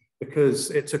telling,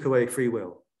 because it took away free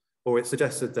will, or it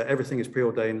suggested that everything is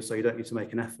preordained, so you don't need to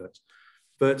make an effort.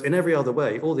 But in every other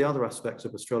way, all the other aspects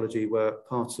of astrology were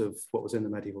part of what was in the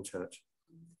medieval church.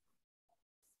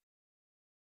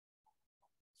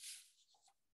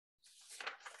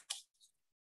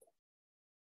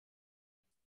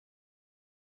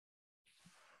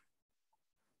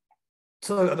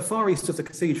 So at the far east of the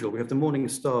cathedral, we have the morning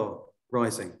star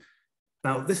rising.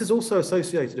 Now, this is also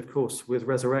associated, of course, with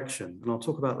resurrection, and I'll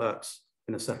talk about that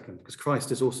in a second, because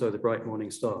Christ is also the bright morning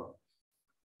star.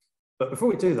 But before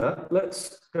we do that,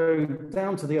 let's go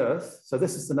down to the earth. So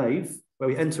this is the nave, where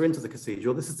we enter into the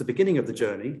cathedral. This is the beginning of the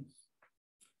journey.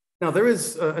 Now, there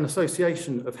is an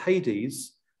association of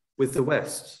Hades with the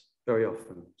west very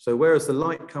often. So whereas the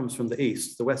light comes from the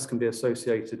east, the west can be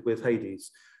associated with Hades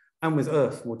and with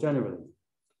earth more generally.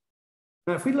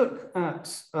 Now, if we look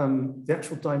at the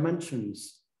actual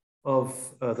dimensions of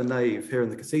the nave here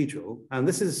in the cathedral, and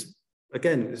this is,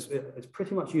 again, it's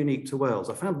pretty much unique to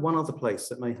Wales. I found one other place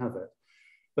that may have it,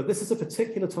 but this is a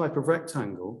particular type of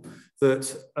rectangle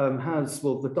that has,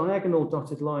 well, the diagonal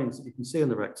dotted lines that you can see in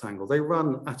the rectangle, they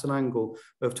run at an angle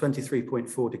of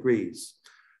 23.4 degrees.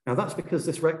 Now, that's because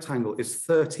this rectangle is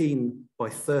 13 by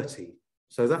 30.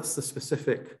 So that's the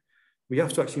specific, we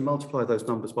have to actually multiply those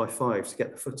numbers by 5 to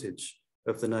get the footage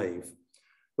of the nave.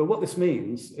 But what this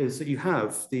means is that you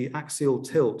have the axial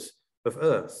tilt of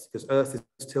Earth, because Earth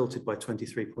is tilted by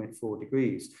 23.4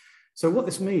 degrees. So what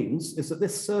this means is that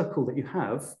this circle that you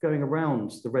have going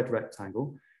around the red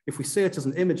rectangle, if we see it as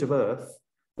an image of Earth,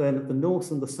 then the north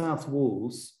and the south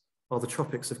walls are the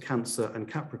tropics of Cancer and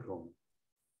Capricorn.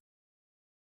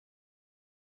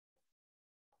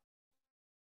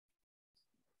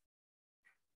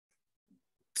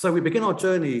 So we begin our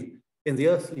journey in the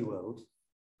earthly world.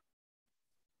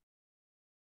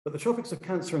 But the tropics of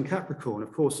Cancer and Capricorn,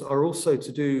 of course, are also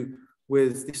to do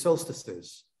with the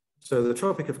solstices. So the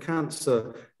Tropic of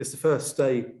Cancer is the first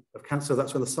day of Cancer.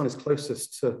 That's when the sun is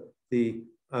closest to the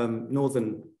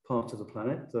northern part of the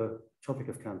planet, the Tropic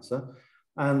of Cancer.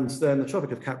 And then the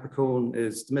Tropic of Capricorn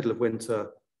is the middle of winter.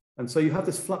 And so you have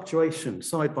this fluctuation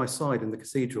side by side in the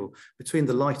cathedral between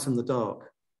the light and the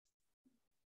dark.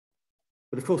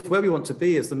 But of course, where we want to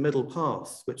be is the middle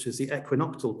path, which is the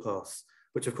equinoctial path,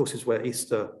 which of course is where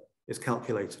Easter is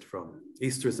calculated from.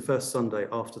 Easter is the first Sunday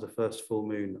after the first full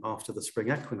moon, after the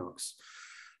spring equinox.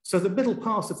 So the middle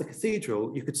path of the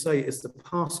cathedral, you could say, is the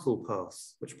paschal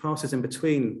path, which passes in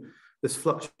between this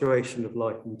fluctuation of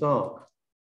light and dark.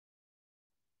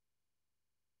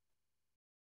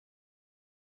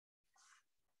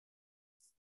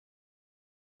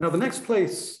 Now, the next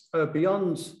place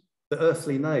beyond the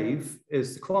earthly nave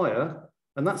is the choir,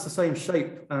 and that's the same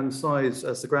shape and size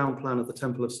as the ground plan of the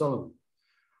Temple of Solomon.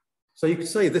 So you could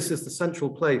say this is the central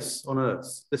place on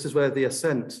earth. This is where the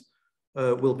ascent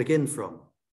will begin from.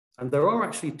 And there are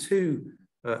actually 2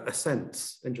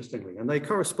 ascents, interestingly, and they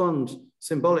correspond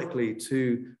symbolically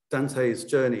to Dante's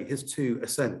journey, his 2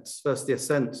 ascents. First, the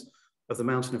ascent of the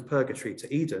mountain of purgatory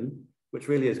to Eden, which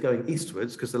really is going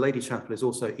eastwards, because the Lady Chapel is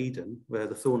also Eden, where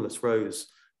the thornless rose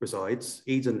resides,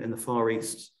 Eden in the far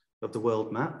east of the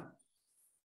world map.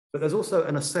 But there's also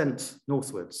an ascent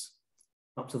northwards,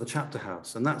 up to the chapter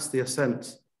house, and that's the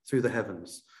ascent through the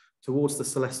heavens, towards the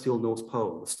celestial North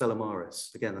Pole, the Stella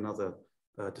Maris, again, another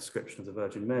description of the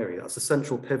Virgin Mary. That's the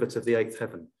central pivot of the eighth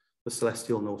heaven, the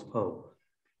celestial North Pole.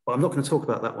 But I'm not going to talk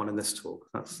about that one in this talk.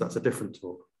 That's a different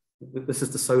talk. This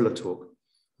is the solar talk.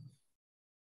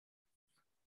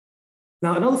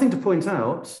 Now, another thing to point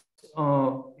out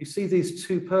are, you see these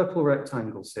two purple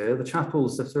rectangles here, the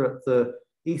chapels that are at the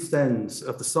east ends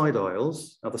of the side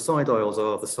aisles. Now, the side aisles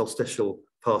are the solstitial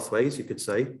pathways, you could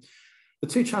say. The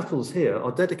two chapels here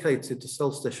are dedicated to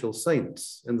solstitial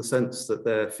saints in the sense that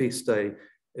their feast day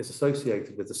is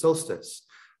associated with the solstice.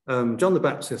 John the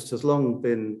Baptist has long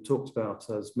been talked about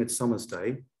as Midsummer's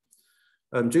Day.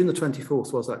 June the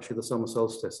 24th was actually the summer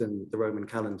solstice in the Roman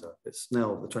calendar. It's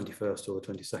now the 21st or the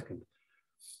 22nd.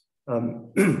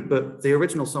 But the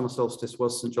original summer solstice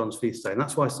was St. John's feast day, and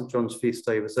that's why St. John's feast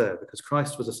day was there, because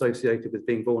Christ was associated with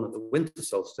being born at the winter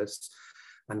solstice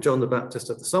and John the Baptist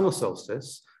at the summer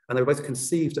solstice, and they were both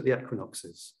conceived at the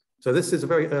equinoxes. So this is a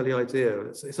very early idea.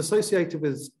 It's associated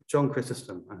with John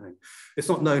Chrysostom, I think. It's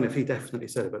not known if he definitely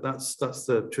said it, but that's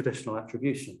the traditional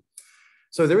attribution.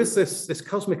 So there is this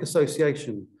cosmic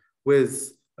association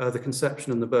with the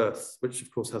conception and the birth, which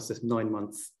of course has this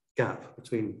 9-month gap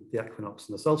between the equinox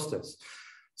and the solstice.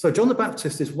 So John the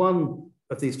Baptist is one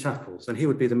of these chapels, and he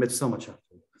would be the Midsummer Chapel.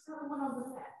 Is that the one on the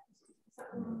left? Is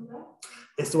that the one on the left?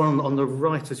 It's the one on the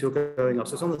right as you're going up.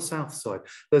 So it's on the south side.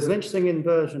 There's an interesting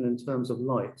inversion in terms of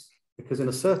light, because in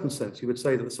a certain sense, you would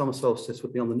say that the summer solstice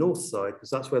would be on the north side, because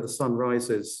that's where the sun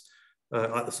rises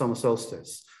at the summer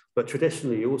solstice. But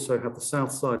traditionally, you also have the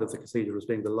south side of the cathedral as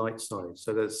being the light side.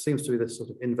 So there seems to be this sort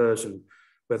of inversion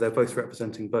where they're both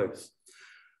representing both.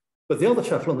 But the other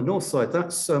chapel on the north side,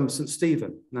 that's St.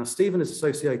 Stephen. Now, Stephen is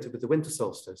associated with the winter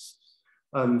solstice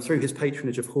through his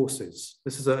patronage of horses.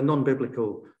 This is a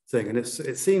non-biblical thing, and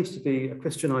it seems to be a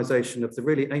Christianization of the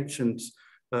really ancient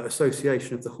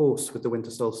association of the horse with the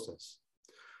winter solstice.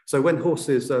 So when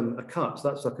horses are cut,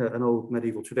 that's like an old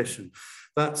medieval tradition.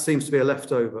 That seems to be a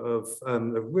leftover of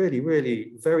a really,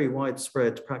 really very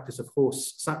widespread practice of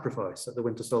horse sacrifice at the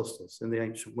winter solstice in the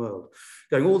ancient world,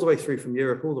 going all the way through from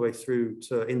Europe, all the way through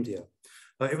to India.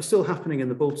 It was still happening in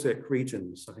the Baltic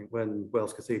regions, I think, when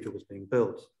Wells Cathedral was being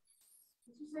built.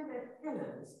 Did you say they're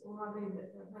pillars, or are they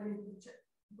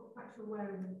not quite sure where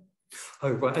in the...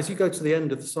 Oh, right. As you go to the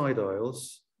end of the side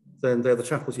aisles, then they're the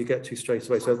chapels you get to straight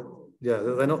away. So, yeah,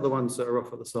 they're not the ones that are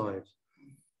off at the side.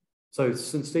 So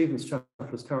St. Stephen's Chapel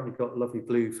has currently got lovely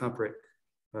blue fabric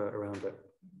around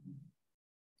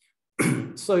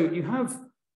it. So you have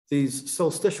these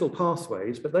solstitial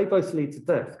pathways, but they both lead to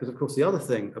death, because of course the other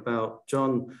thing about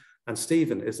John and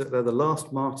Stephen is that they're the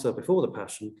last martyr before the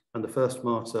Passion and the first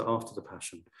martyr after the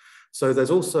Passion. So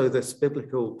there's also this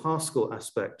biblical paschal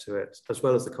aspect to it, as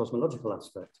well as the cosmological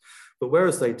aspect. But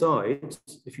whereas they died,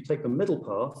 if you take the middle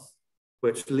path,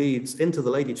 which leads into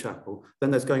the Lady Chapel, then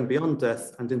there's going beyond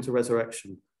death and into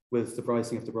resurrection with the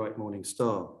rising of the bright morning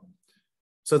star.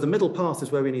 So the middle path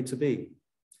is where we need to be.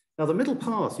 Now, the middle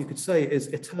path, you could say, is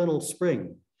eternal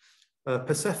spring.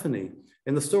 Persephone,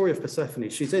 in the story of Persephone,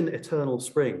 she's in eternal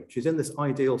spring. She's in this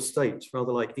ideal state,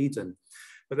 rather like Eden.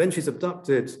 But then she's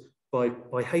abducted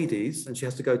by Hades, and she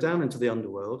has to go down into the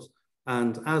underworld.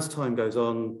 And as time goes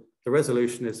on, the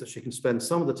resolution is that she can spend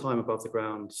some of the time above the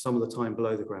ground, some of the time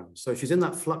below the ground. So she's in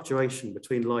that fluctuation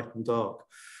between light and dark,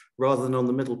 rather than on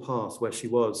the middle path where she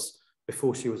was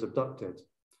before she was abducted.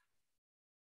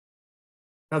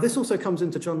 Now, this also comes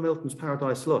into John Milton's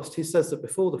Paradise Lost. He says that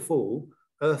before the fall,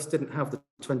 Earth didn't have the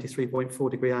 23.4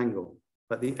 degree angle,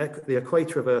 but the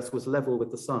equator of Earth was level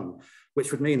with the sun, which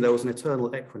would mean there was an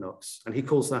eternal equinox, and he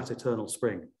calls that eternal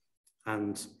spring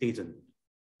and Eden.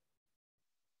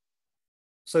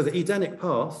 So the Edenic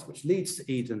path, which leads to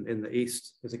Eden in the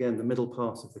east, is again the middle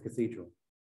path of the cathedral.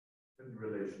 In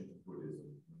relation to Buddhism,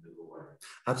 the middle way.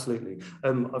 Absolutely.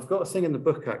 I've got a thing in the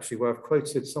book actually where I've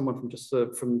quoted someone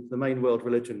from the main world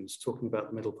religions talking about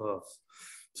the middle path.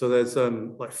 So there's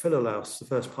like Philolaus, the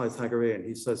first Pythagorean.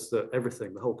 He says that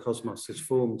everything, the whole cosmos, is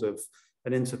formed of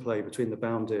an interplay between the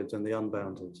bounded and the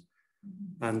unbounded.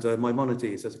 And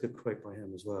Maimonides, there's a good quote by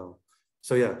him as well.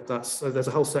 So yeah, there's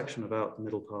a whole section about the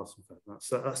middle path. In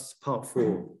fact, that's part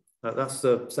 4. That's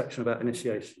the section about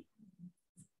initiation.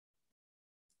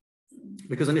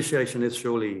 Because initiation is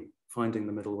surely finding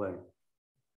the middle way.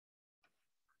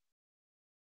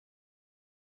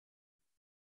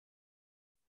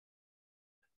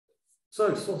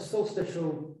 So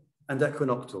solstitial and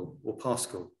equinoctial or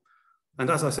paschal. And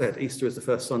as I said, Easter is the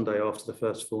first Sunday after the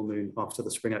first full moon after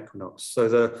the spring equinox. So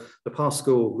the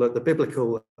paschal, the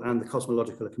biblical and the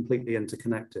cosmological are completely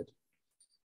interconnected.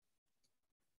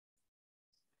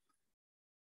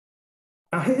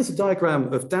 Now here's a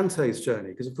diagram of Dante's journey,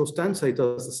 because of course Dante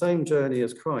does the same journey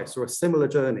as Christ, or a similar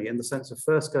journey in the sense of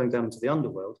first going down into the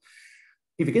underworld.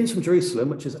 He begins from Jerusalem,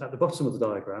 which is at the bottom of the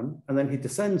diagram, and then he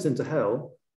descends into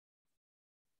hell,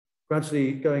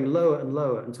 gradually going lower and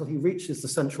lower until he reaches the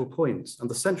central point. And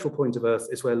the central point of Earth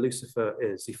is where Lucifer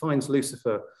is. He finds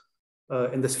Lucifer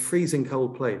in this freezing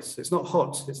cold place. It's not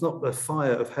hot, it's not the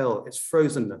fire of hell, it's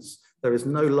frozenness. There is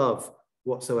no love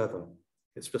whatsoever.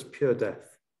 It's just pure death.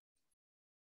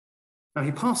 Now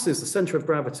he passes the center of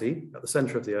gravity at the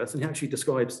center of the Earth, and he actually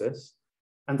describes this,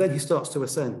 and then he starts to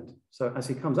ascend. So as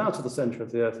he comes out of the center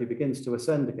of the Earth, he begins to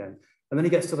ascend again, and then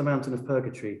he gets to the mountain of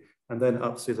purgatory, and then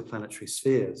up through the planetary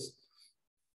spheres.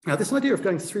 Now this idea of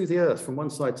going through the Earth from one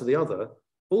side to the other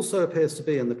also appears to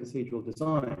be in the cathedral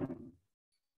design.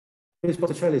 Here's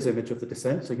Botticelli's image of the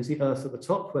descent. So you can see Earth at the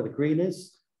top where the green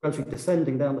is, gradually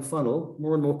descending down the funnel,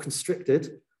 more and more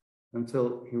constricted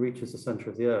until he reaches the center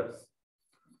of the Earth.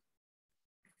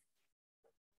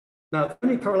 Now, the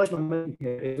only correlation I'm making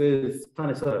here is with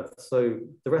planet Earth. So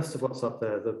the rest of what's up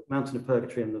there, the mountain of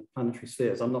purgatory and the planetary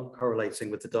spheres, I'm not correlating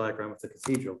with the diagram of the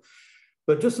cathedral.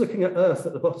 But just looking at Earth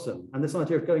at the bottom and this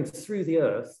idea of going through the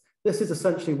Earth, this is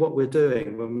essentially what we're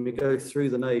doing when we go through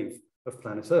the nave of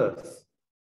planet Earth.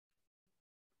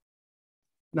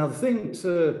 Now, the thing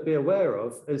to be aware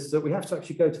of is that we have to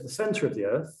actually go to the center of the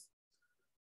Earth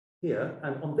here,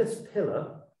 and on this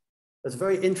pillar, there's a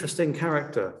very interesting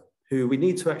character who we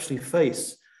need to actually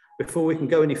face before we can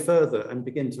go any further and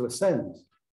begin to ascend.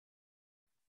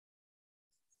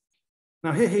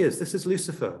 Now here he is, this is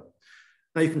Lucifer.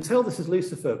 Now you can tell this is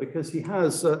Lucifer because he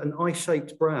has an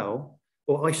eye-shaped brow,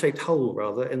 or eye-shaped hole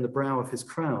rather, in the brow of his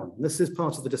crown. And this is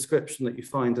part of the description that you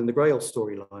find in the Grail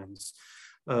storylines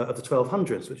of the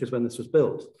 1200s, which is when this was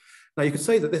built. Now you could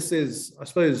say that this is, I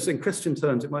suppose in Christian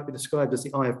terms, it might be described as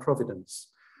the eye of providence.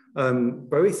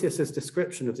 Boethius's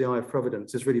description of the eye of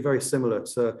providence is really very similar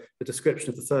to the description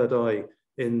of the third eye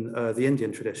in the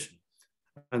Indian tradition.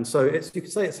 And so you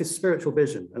could say it's his spiritual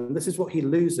vision. And this is what he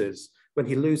loses when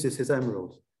he loses his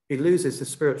emerald. He loses his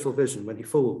spiritual vision when he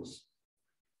falls.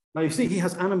 Now you see he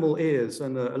has animal ears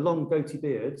and a long goatee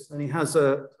beard, and he has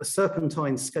a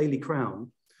serpentine scaly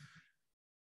crown.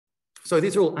 So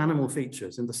these are all animal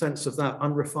features in the sense of that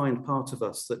unrefined part of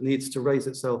us that needs to raise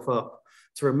itself up,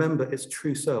 to remember its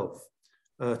true self,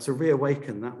 to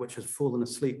reawaken that which has fallen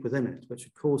asleep within it, which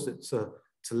had caused it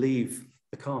to leave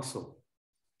the castle.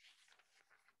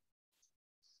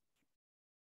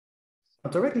 Now,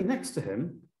 directly next to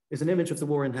him is an image of the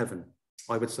war in heaven,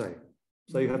 I would say.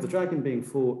 So you have the dragon being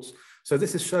fought. So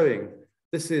this is showing,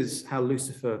 this is how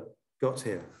Lucifer got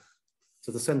here,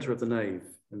 to the center of the nave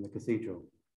in the cathedral.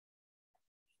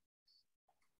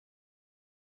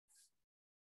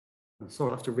 I'm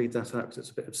sorry, I'll have to read that out because it's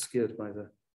a bit obscured by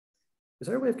the... Is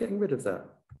there a way of getting rid of that?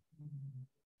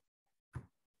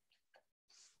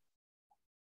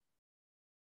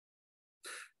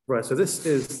 Right, so this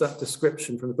is that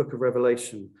description from the book of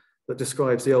Revelation that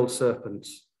describes the old serpent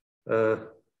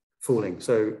falling.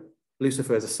 So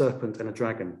Lucifer is a serpent and a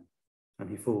dragon, and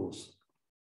he falls.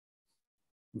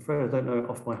 I'm afraid I don't know it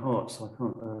off by heart, so I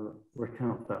can't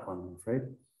recount that one, I'm afraid.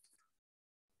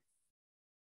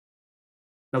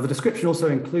 Now, the description also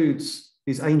includes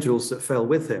these angels that fell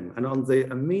with him. And on the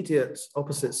immediate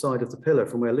opposite side of the pillar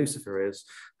from where Lucifer is,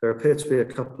 there appear to be a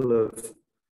couple of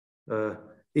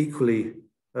equally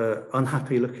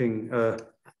unhappy-looking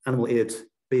animal-eared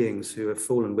beings who have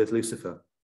fallen with Lucifer.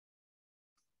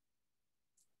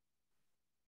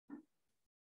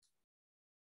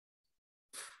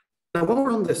 Now, while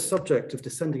we're on this subject of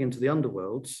descending into the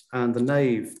underworld, and the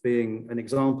nave being an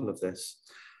example of this,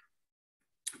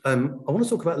 I want to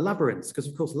talk about labyrinths, because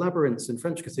of course labyrinths in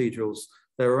French cathedrals,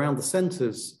 they're around the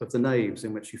centers of the naves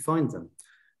in which you find them.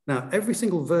 Now, every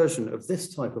single version of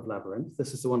this type of labyrinth,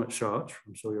 this is the one at Chartres,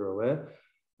 I'm sure you're aware,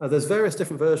 there's various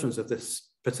different versions of this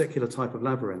particular type of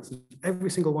labyrinth. Every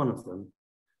single one of them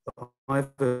that I've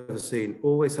ever seen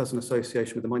always has an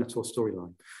association with the Minotaur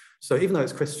storyline. So even though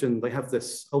it's Christian, they have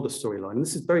this older storyline. And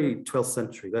this is very 12th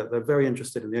century. They're very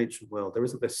interested in the ancient world. There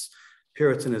isn't this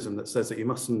Puritanism that says that you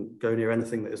mustn't go near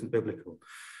anything that isn't biblical.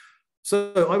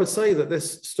 So I would say that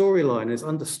this storyline is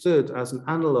understood as an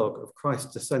analogue of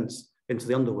Christ's descent into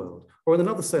the underworld, or in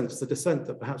another sense, the descent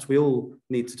that perhaps we all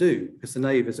need to do, because the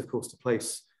nave is, of course, the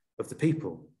place of the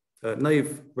people.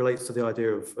 Nave relates to the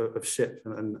idea of ship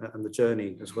and the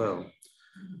journey as well.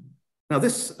 Now,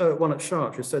 this one at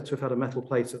Chartres is said to have had a metal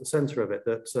plate at the centre of it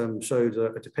that showed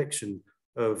a depiction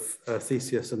of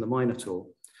Theseus and the Minotaur.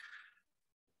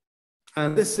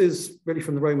 And this is really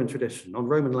from the Roman tradition. On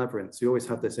Roman labyrinths, you always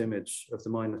have this image of the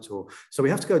Minotaur. So we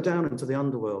have to go down into the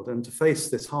underworld and to face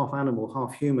this half animal,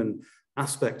 half human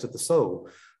aspect of the soul.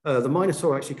 The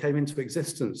Minotaur actually came into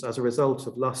existence as a result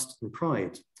of lust and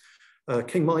pride.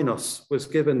 King Minos was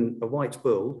given a white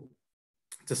bull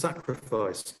to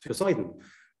sacrifice to Poseidon.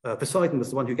 Poseidon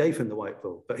was the one who gave him the white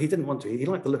bull, but he didn't want to. He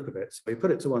liked the look of it, so he put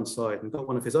it to one side and got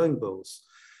one of his own bulls.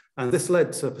 And this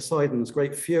led to Poseidon's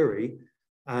great fury,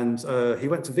 and he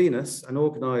went to Venus and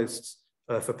organized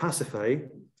for Pasiphae,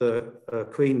 the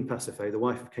queen Pasiphae, the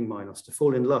wife of King Minos, to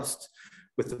fall in lust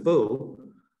with the bull.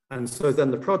 And so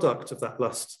then the product of that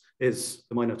lust is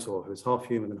the Minotaur, who is half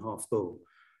human and half bull.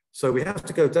 So we have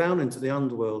to go down into the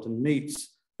underworld and meet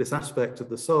this aspect of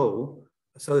the soul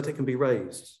so that it can be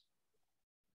raised.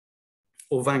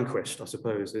 Or vanquished, I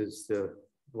suppose, is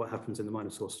what happens in the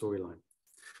Minotaur storyline.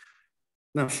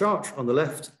 Now, Chartres on the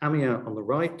left, Amiens on the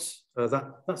right.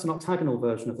 That's an octagonal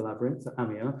version of the labyrinth at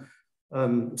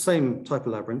Amiens. Same type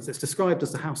of labyrinth. It's described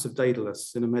as the House of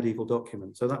Daedalus in a medieval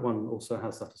document. So that one also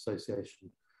has that association.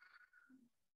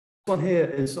 This one here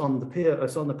is on the pier.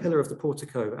 It's on the pillar of the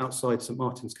portico outside St.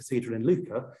 Martin's Cathedral in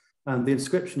Lucca. And the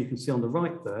inscription you can see on the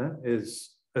right there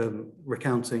is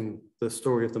recounting the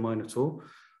story of the Minotaur.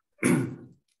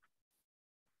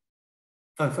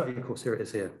 Oh, in fact, of course, here it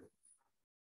is here.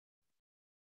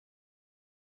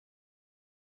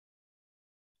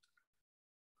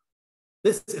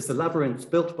 This is the labyrinth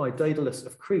built by Daedalus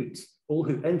of Crete. All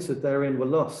who entered therein were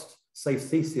lost, save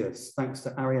Theseus, thanks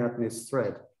to Ariadne's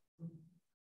thread.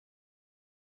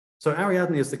 So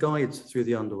Ariadne is the guide through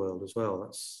the underworld as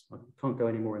well. I can't go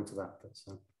any more into that.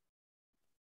 But,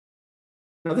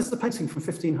 Now, this is a painting from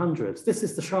 1500. This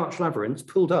is the Chartres labyrinth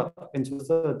pulled up into the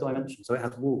third dimension, so it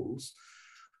has walls.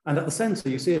 And at the center,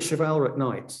 you see a chivalric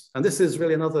knight. And this is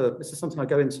really this is something I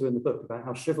go into in the book about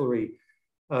how chivalry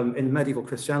in medieval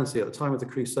Christianity at the time of the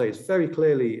Crusades very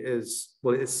clearly is,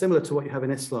 well, it's similar to what you have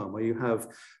in Islam, where you have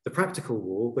the practical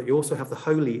war, but you also have the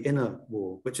holy inner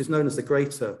war, which is known as the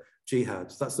greater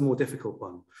jihad. That's the more difficult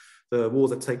one, the war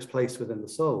that takes place within the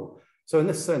soul. So in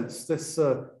this sense, this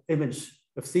image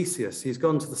of Theseus, he's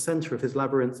gone to the center of his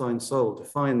labyrinthine soul to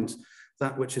find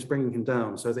that which is bringing him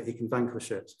down so that he can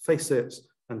vanquish it, face it,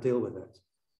 and deal with it.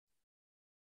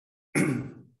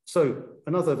 So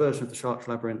another version of the Chartres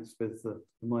labyrinth with the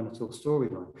Minotaur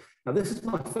storyline. Now this is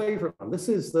my favorite one. This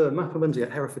is the Mappa Mundi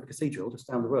at Hereford Cathedral, just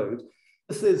down the road.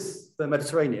 This is the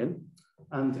Mediterranean.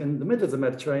 And in the middle of the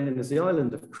Mediterranean is the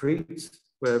island of Crete,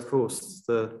 where of course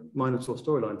the Minotaur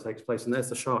storyline takes place. And there's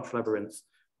the Chartres labyrinth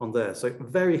on there. So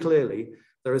very clearly,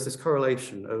 there is this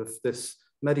correlation of this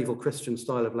medieval Christian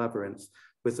style of labyrinth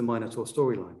with the Minotaur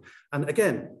storyline. And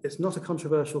again, it's not a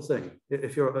controversial thing.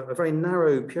 If you're a very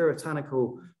narrow,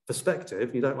 puritanical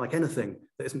perspective, you don't like anything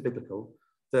that isn't biblical,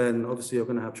 then obviously you're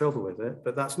going to have trouble with it.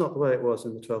 But that's not the way it was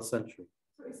in the 12th century.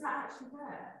 So is that actually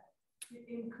there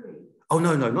in Crete? Oh,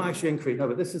 no, not actually in Crete. No,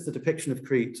 but this is the depiction of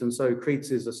Crete. And so Crete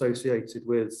is associated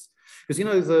with, because you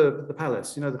know the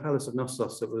palace, the palace of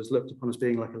Knossos that was looked upon as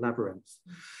being like a labyrinth.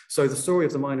 So the story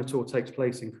of the Minotaur takes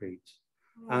place in Crete.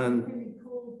 And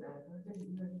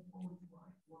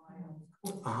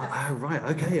right,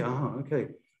 okay, okay.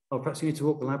 Oh, perhaps you need to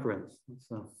walk the labyrinth.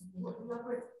 What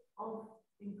labyrinth of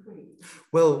in Crete?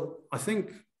 Well, I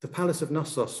think the Palace of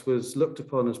Knossos was looked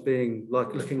upon as being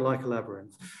looking like a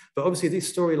labyrinth. But obviously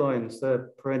these storylines, they're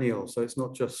perennial, so it's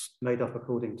not just made up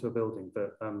according to a building,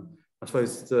 but I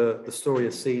suppose the story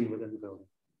is seen within the building.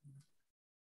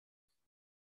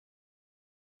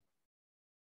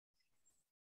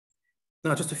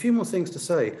 Now, just a few more things to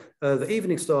say. The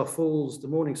evening star falls, the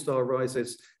morning star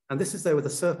rises, and this is there with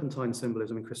the serpentine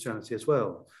symbolism in Christianity as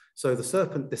well. So the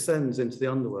serpent descends into the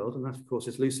underworld, and that, of course,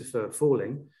 is Lucifer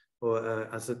falling, or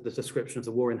as the description of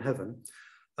the war in heaven.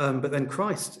 But then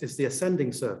Christ is the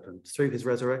ascending serpent through his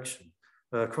resurrection.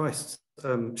 Christ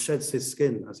sheds his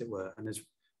skin, as it were, and is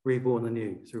reborn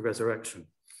anew through resurrection.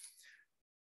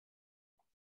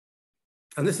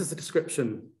 And this is the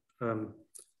description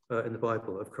in the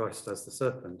Bible of Christ as the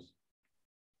serpent.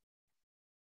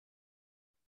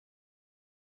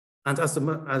 And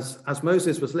as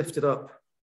Moses was lifted up,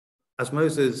 as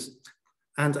Moses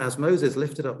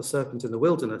lifted up the serpent in the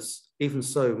wilderness, even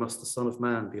so must the Son of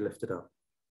Man be lifted up.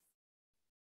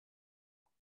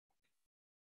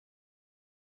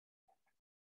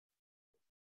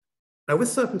 Now, with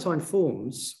serpentine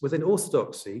forms, within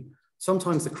orthodoxy,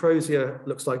 sometimes the crozier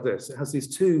looks like this. It has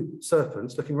these two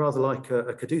serpents looking rather like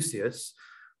a caduceus,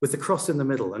 with the cross in the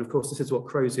middle. And of course, this is what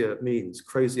crozier means.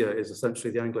 Crozier is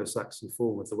essentially the Anglo-Saxon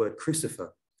form of the word crucifer.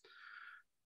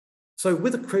 So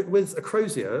with a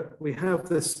crozier, we have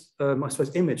this, I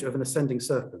suppose, image of an ascending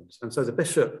serpent. And so the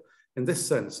bishop, in this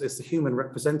sense, is the human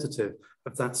representative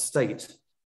of that state.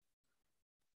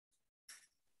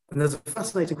 And there's a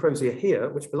fascinating crozier here,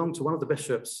 which belonged to one of the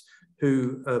bishops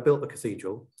who built the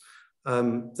cathedral.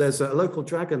 There's a local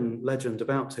dragon legend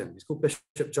about him. He's called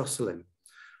Bishop Jocelyn.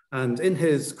 And in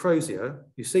his crozier,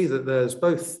 you see that there's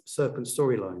both serpent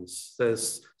storylines.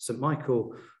 There's St.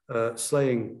 Michael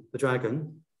slaying the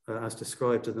dragon, as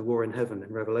described in the War in Heaven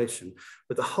in Revelation,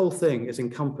 but the whole thing is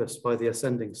encompassed by the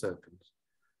ascending serpent.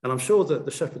 And I'm sure that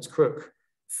the shepherd's crook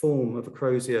form of a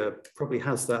crozier probably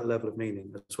has that level of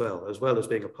meaning as well as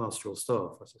being a pastoral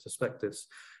staff. I suspect it's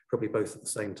probably both at the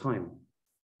same time.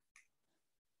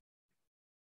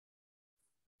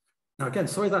 Now again,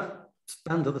 sorry that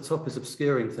band at the top is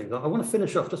obscuring things. I want to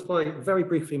finish off just by very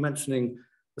briefly mentioning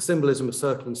the symbolism of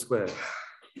circle and square.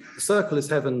 The circle is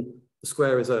heaven, the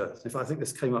square is earth. In fact, I think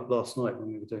this came up last night when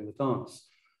we were doing the dance.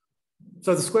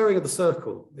 So the squaring of the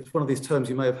circle, it's one of these terms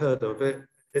you may have heard of.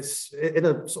 It's in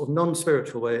a sort of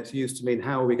non-spiritual way, it's used to mean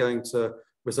how are we going to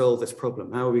resolve this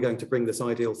problem? How are we going to bring this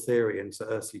ideal theory into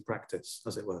earthly practice,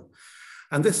 as it were?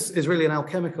 And this is really an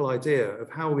alchemical idea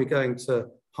of how are we going to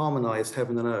harmonize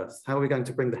heaven and earth? How are we going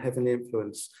to bring the heavenly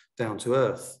influence down to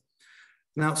earth?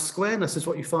 Now, squareness is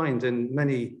what you find in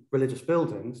many religious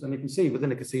buildings, and you can see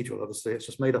within a cathedral, obviously, it's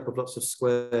just made up of lots of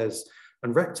squares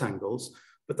and rectangles,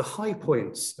 but the high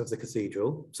points of the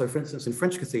cathedral, so for instance, in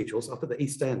French cathedrals, up at the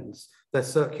east ends, they're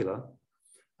circular.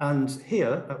 And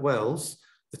here at Wells,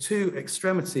 the two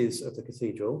extremities of the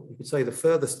cathedral, you could say the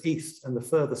furthest east and the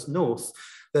furthest north,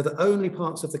 they're the only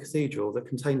parts of the cathedral that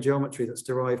contain geometry that's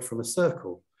derived from a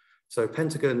circle. So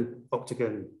pentagon,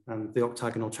 octagon, and the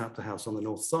octagonal chapter house on the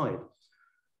north side.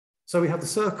 So we have the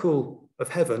circle of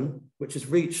heaven, which is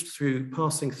reached through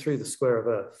passing through the square of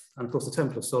earth. And of course, the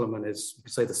Temple of Solomon is, you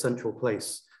could say, the central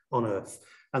place on earth.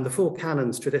 And the four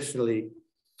canons traditionally,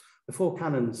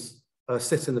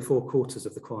 sit in the four quarters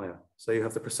of the choir. So you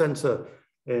have the precentor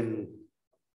in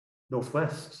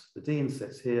northwest, the dean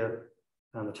sits here,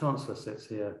 and the chancellor sits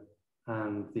here,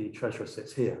 and the treasurer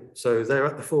sits here. So they're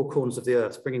at the four corners of the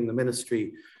earth, bringing the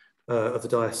ministry of the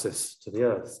diocese to the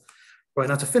earth. Right,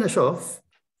 now to finish off,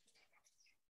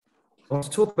 I want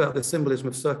to talk about the symbolism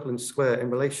of circle and square in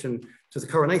relation to the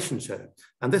coronation chair.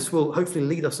 And this will hopefully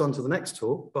lead us on to the next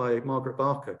talk by Margaret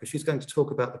Barker, because she's going to talk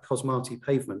about the cosmology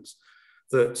pavement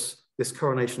that this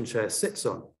coronation chair sits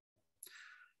on.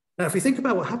 Now, if we think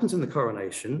about what happens in the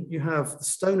coronation, you have the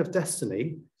stone of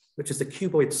destiny, which is the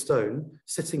cuboid stone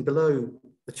sitting below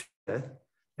the chair,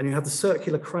 and you have the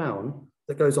circular crown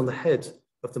that goes on the head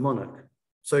of the monarch.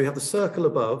 So you have the circle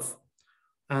above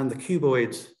and the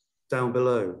cuboid down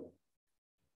below.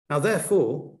 Now,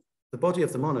 therefore, the body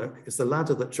of the monarch is the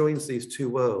ladder that joins these two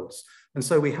worlds. And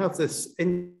so we have this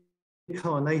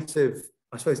incarnative,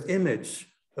 I suppose, image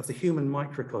of the human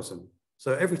microcosm.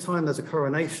 So every time there's a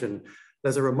coronation,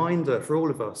 there's a reminder for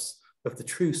all of us of the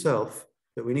true self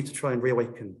that we need to try and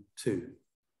reawaken to.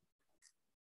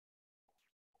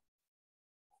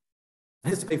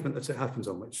 Here's the pavement that it happens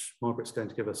on, which Margaret's going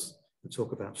to give us a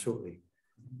talk about shortly.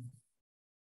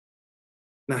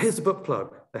 Now, here's the book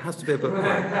plug. There has to be a book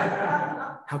plug.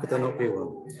 How could there not be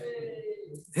one?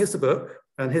 Here's the book,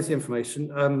 and here's the information.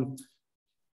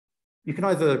 You can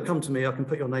either come to me, I can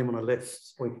put your name on a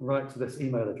list, or you can write to this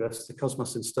email address,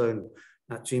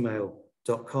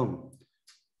 thecosmosinstone@gmail.com.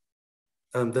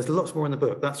 There's lots more in the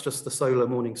book. That's just the solar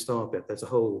morning star bit. There's a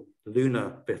whole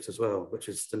lunar bit as well, which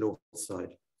is the north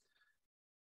side.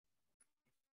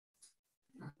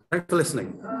 Thanks for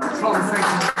listening. Tom,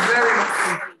 thank you very much.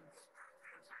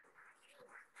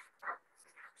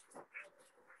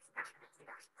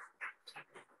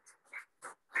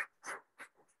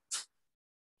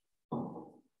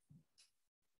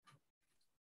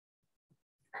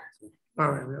 All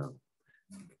right, we are.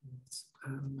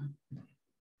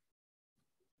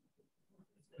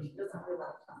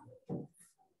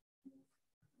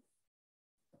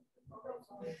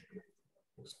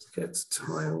 Just get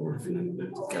tile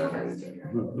view gallery.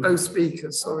 Oh,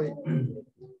 speaker, sorry.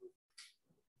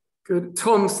 Good.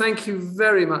 Tom, thank you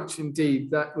very much indeed.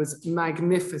 That was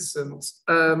magnificent.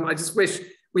 I just wish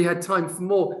we had time for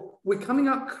more. We're coming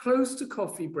up close to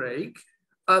coffee break.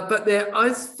 But there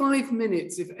is 5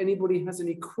 minutes if anybody has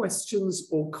any questions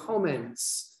or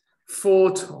comments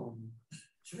for Tom.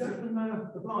 Should we open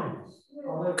the blinds?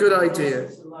 Good idea.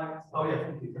 Oh, yeah,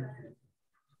 thank you.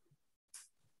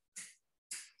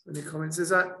 Any comments? Is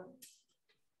that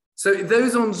So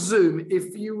those on Zoom,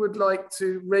 if you would like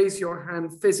to raise your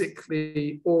hand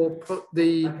physically or put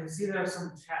the... I can see there are some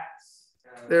chats.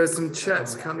 There are some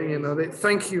chats coming in.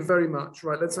 Thank you very much.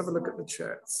 Right, let's have a look at the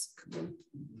chats. Come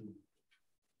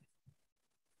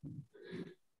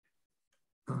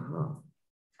on.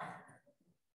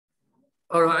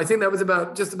 All right, I think that was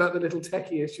just about the little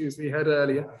techie issues we had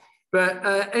earlier. But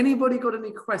anybody got any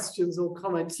questions or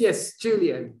comments? Yes,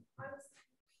 Julian. I was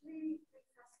really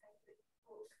fascinated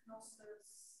with Knossos.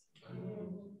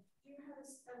 Do you have a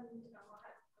interest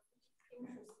in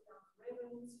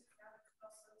ravens,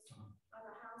 Knossos, and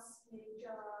a house near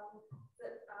Jan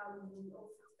that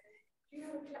do you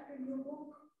have a chapter in your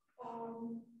book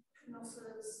on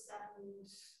Knossos and...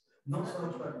 Not so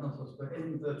much about Knossos, but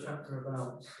in the chapter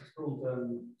about, it's called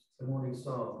The Morning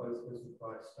Star, both Wisdom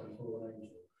Christ and Fallen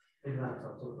Angel. In that,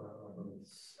 I'll talk about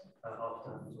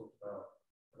after having talked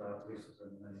about Lucifer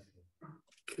and anything.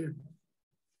 Okay.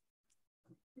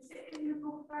 Is it in your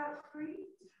book about Crete?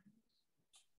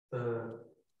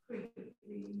 Crete,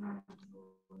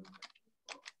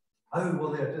 oh,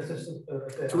 well, yeah, there's just a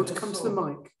bit. Do you want to come to the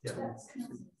mic?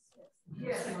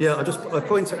 Yeah, I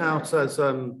point it out as,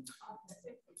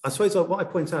 I suppose what I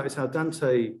point out is how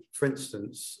Dante, for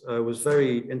instance, was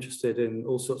very interested in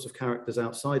all sorts of characters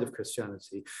outside of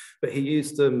Christianity, but he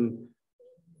used them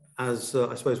as,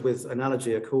 I suppose, with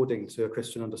analogy according to a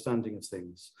Christian understanding of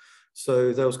things.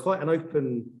 So there was quite an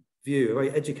open view, a very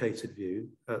educated view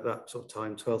at that sort of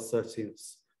time, 12th,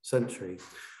 13th century.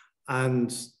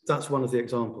 And that's one of the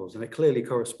examples. And it clearly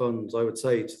corresponds, I would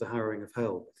say, to the harrowing of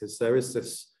hell, because there is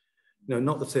this,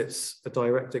 not that it's a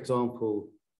direct example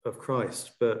of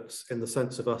Christ, but in the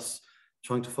sense of us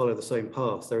trying to follow the same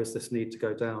path, there is this need to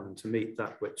go down and to meet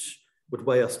that which would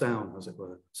weigh us down, as it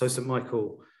were. So St.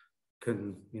 Michael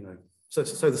can, so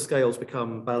the scales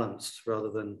become balanced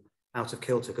rather than out of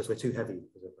kilter because we're too heavy,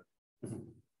 as it were. Mm-hmm.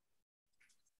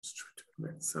 Just trying to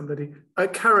admit somebody.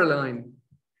 Caroline.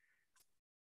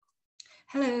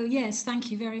 Hello, yes,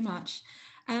 thank you very much.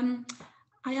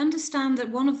 I understand that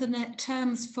one of the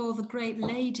terms for the great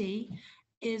lady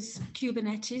is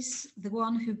Kubernetes, the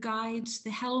one who guides the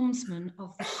helmsman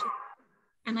of the ship.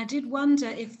 And I did wonder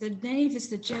if the nave is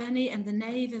the journey and the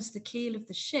nave is the keel of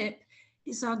the ship,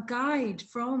 is our guide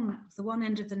from the one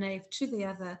end of the nave to the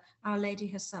other, Our Lady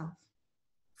herself.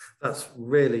 That's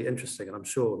really interesting, and I'm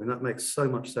sure, that makes so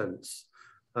much sense.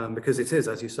 Because it is,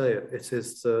 as you say, it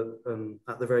is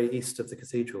at the very east of the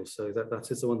cathedral, so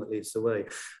that is the one that leads the way.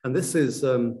 And this is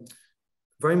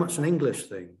very much an English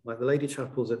thing, like the Lady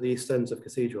Chapels at the east ends of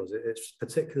cathedrals. It's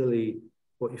particularly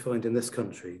what you find in this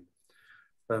country.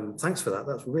 Thanks for that.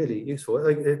 That's really useful.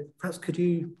 Perhaps could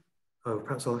you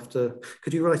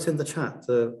write in the chat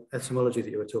the etymology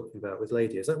that you were talking about with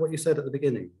lady? Is that what you said at the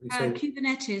beginning?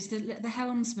 Kubernetes, the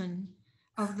helmsman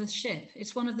of the ship.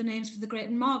 It's one of the names for the great,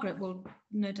 and Margaret will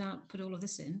no doubt put all of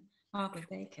this in, Margaret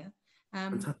Baker.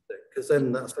 Fantastic, because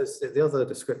then I suppose the other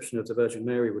description of the Virgin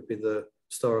Mary would be the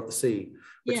Star of the Sea,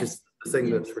 which is the thing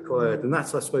that's required. And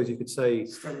that's, I suppose you could say,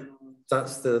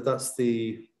 that's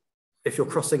the if you're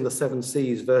crossing the 7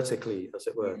 seas vertically, as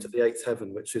it were, to the 8th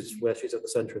heaven, which is where she's at the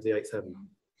centre of the 8th heaven.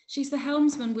 She's the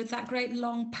helmsman with that great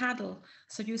long paddle.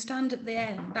 So you stand at the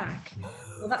end back.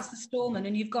 Well, that's the storeman,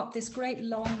 and you've got this great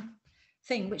long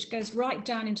thing which goes right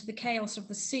down into the chaos of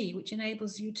the sea, which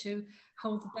enables you to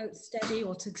hold the boat steady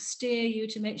or to steer you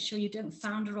to make sure you don't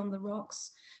founder on the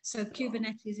rocks. So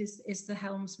Kubernetes is the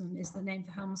helmsman, is the name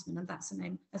for helmsman, and that's the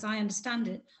name, as I understand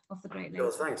it, of the great lady. Oh,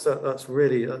 thanks. That's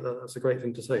really, that's a great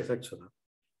thing to say. Thanks for that.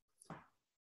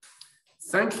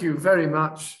 Thank you very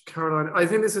much, Caroline. I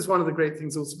think this is one of the great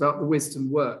things also about the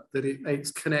wisdom work, that it makes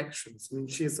connections. I mean,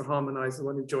 she is the harmonizer, the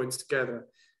one who joins together.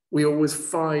 We always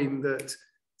find that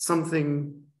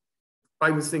something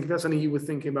I was thinking about, something you were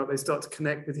thinking about, they start to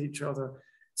connect with each other.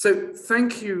 So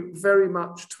thank you very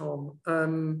much, Tom.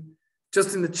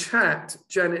 Just in the chat,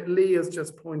 Janet Lee has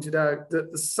just pointed out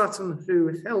that the Sutton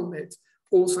Hoo helmet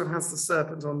also has the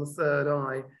serpent on the third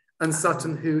eye, and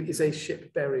Sutton Hoo is a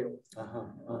ship burial.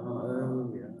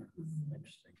 Oh, yeah.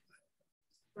 Interesting.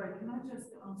 Right, can I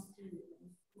just ask you,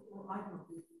 what I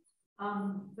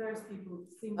thought, various people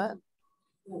seem to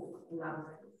walk around.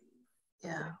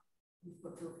 Yeah. You've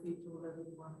got your feet all over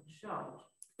the one shot,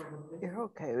 probably. You're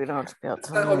okay. We don't have to be out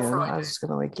till noon. I was just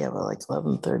gonna wake you up at like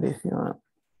 11:30 if you want.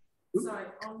 Sorry,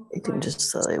 You can just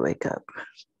slowly wake up.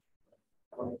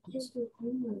 Well,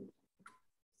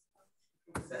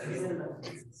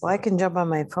 I can jump on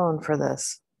my phone for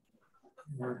this.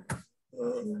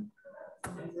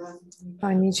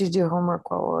 I need you to do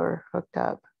homework while we're hooked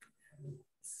up.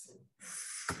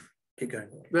 Keep going.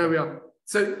 There we are.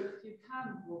 So, You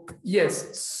can walk.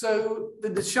 yes, so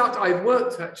the shut, I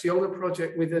worked actually on a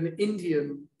project with an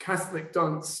Indian Catholic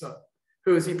dancer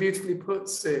who, as he beautifully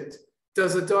puts it,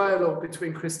 does a dialogue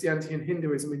between Christianity and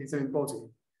Hinduism in his own body.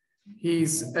 He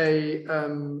does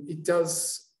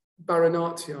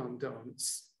Bharatanatyam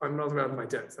dance. I'm rather out of my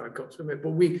depth, I've got to admit, but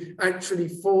we actually,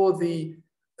 for the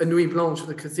Nuit Blanche of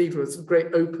the cathedral, it's a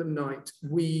great open night,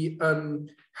 we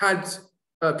had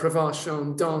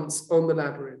Pravashan dance on the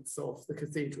labyrinth of the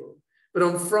cathedral. But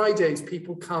on Fridays,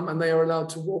 people come and they are allowed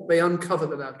to walk, they uncover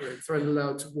the labyrinth, they're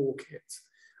allowed to walk it.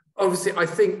 Obviously, I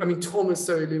mean, Tom has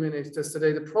so illuminated us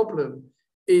today. The problem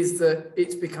is that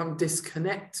it's become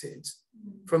disconnected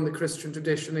from the Christian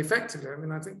tradition effectively. I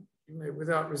mean, I think, you know,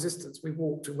 without resistance, we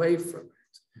walked away from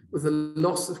it with the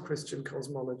loss of Christian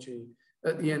cosmology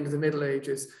at the end of the Middle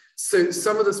Ages. So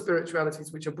some of the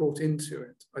spiritualities which are brought into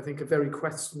it, I think, are very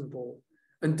questionable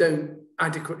and don't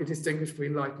adequately distinguish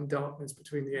between light and darkness,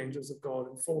 between the angels of God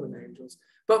and fallen angels.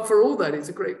 But for all that, it's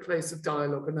a great place of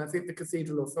dialogue, and I think the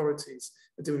cathedral authorities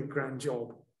are doing a grand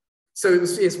job. So it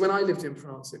was, yes, when I lived in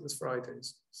France, it was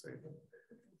Fridays. So,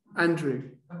 Andrew.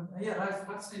 Yeah, I was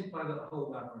fascinated by that whole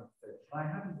labyrinth thing. I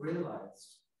hadn't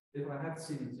realised, if I had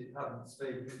seen it, it hadn't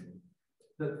stayed with me,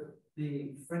 that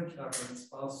the French labyrinths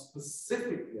are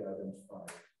specifically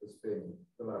identified as being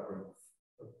the labyrinth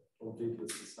of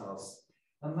Ordidius' house.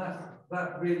 And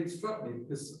that really struck me,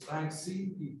 because I've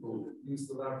seen people use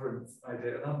the labyrinth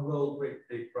idea and unroll great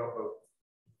big rubber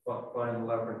vinyl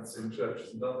labyrinths in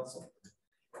churches and dancing.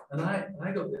 And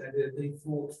I got the idea they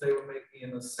thought they were making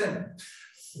an ascent.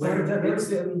 Where in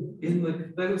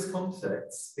those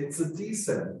contexts, it's a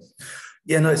descent.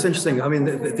 Yeah, no, it's interesting. I mean,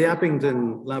 the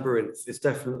Abingdon labyrinth is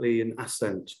definitely an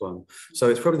ascent one. So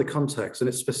it's probably the context, and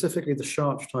it's specifically the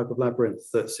Chartres type of labyrinth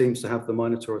that seems to have the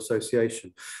Minotaur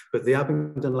association. But the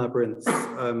Abingdon labyrinth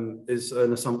is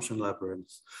an Assumption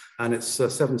labyrinth, and it's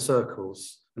 7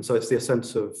 circles. And so it's the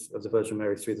ascent of the Virgin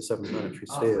Mary through the 7 planetary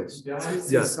spheres. So it's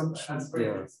the Assumption.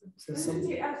 Yeah. So as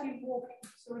you walk,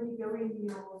 so when you go in,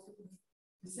 you're sort of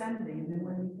descending, and then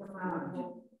when you come out,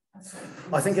 you're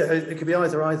ascending. I think it could be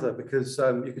either, because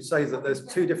you could say that there's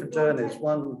 2 different journeys,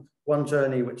 one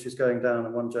journey which is going down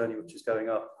and one journey which is going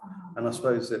up. And I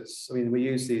suppose I mean, we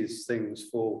use these things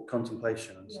for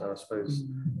contemplation, and so I suppose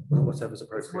whatever's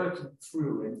appropriate. It's working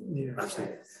through it. Yeah.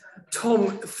 Absolutely.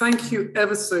 Tom, thank you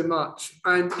ever so much.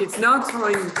 And it's now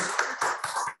time.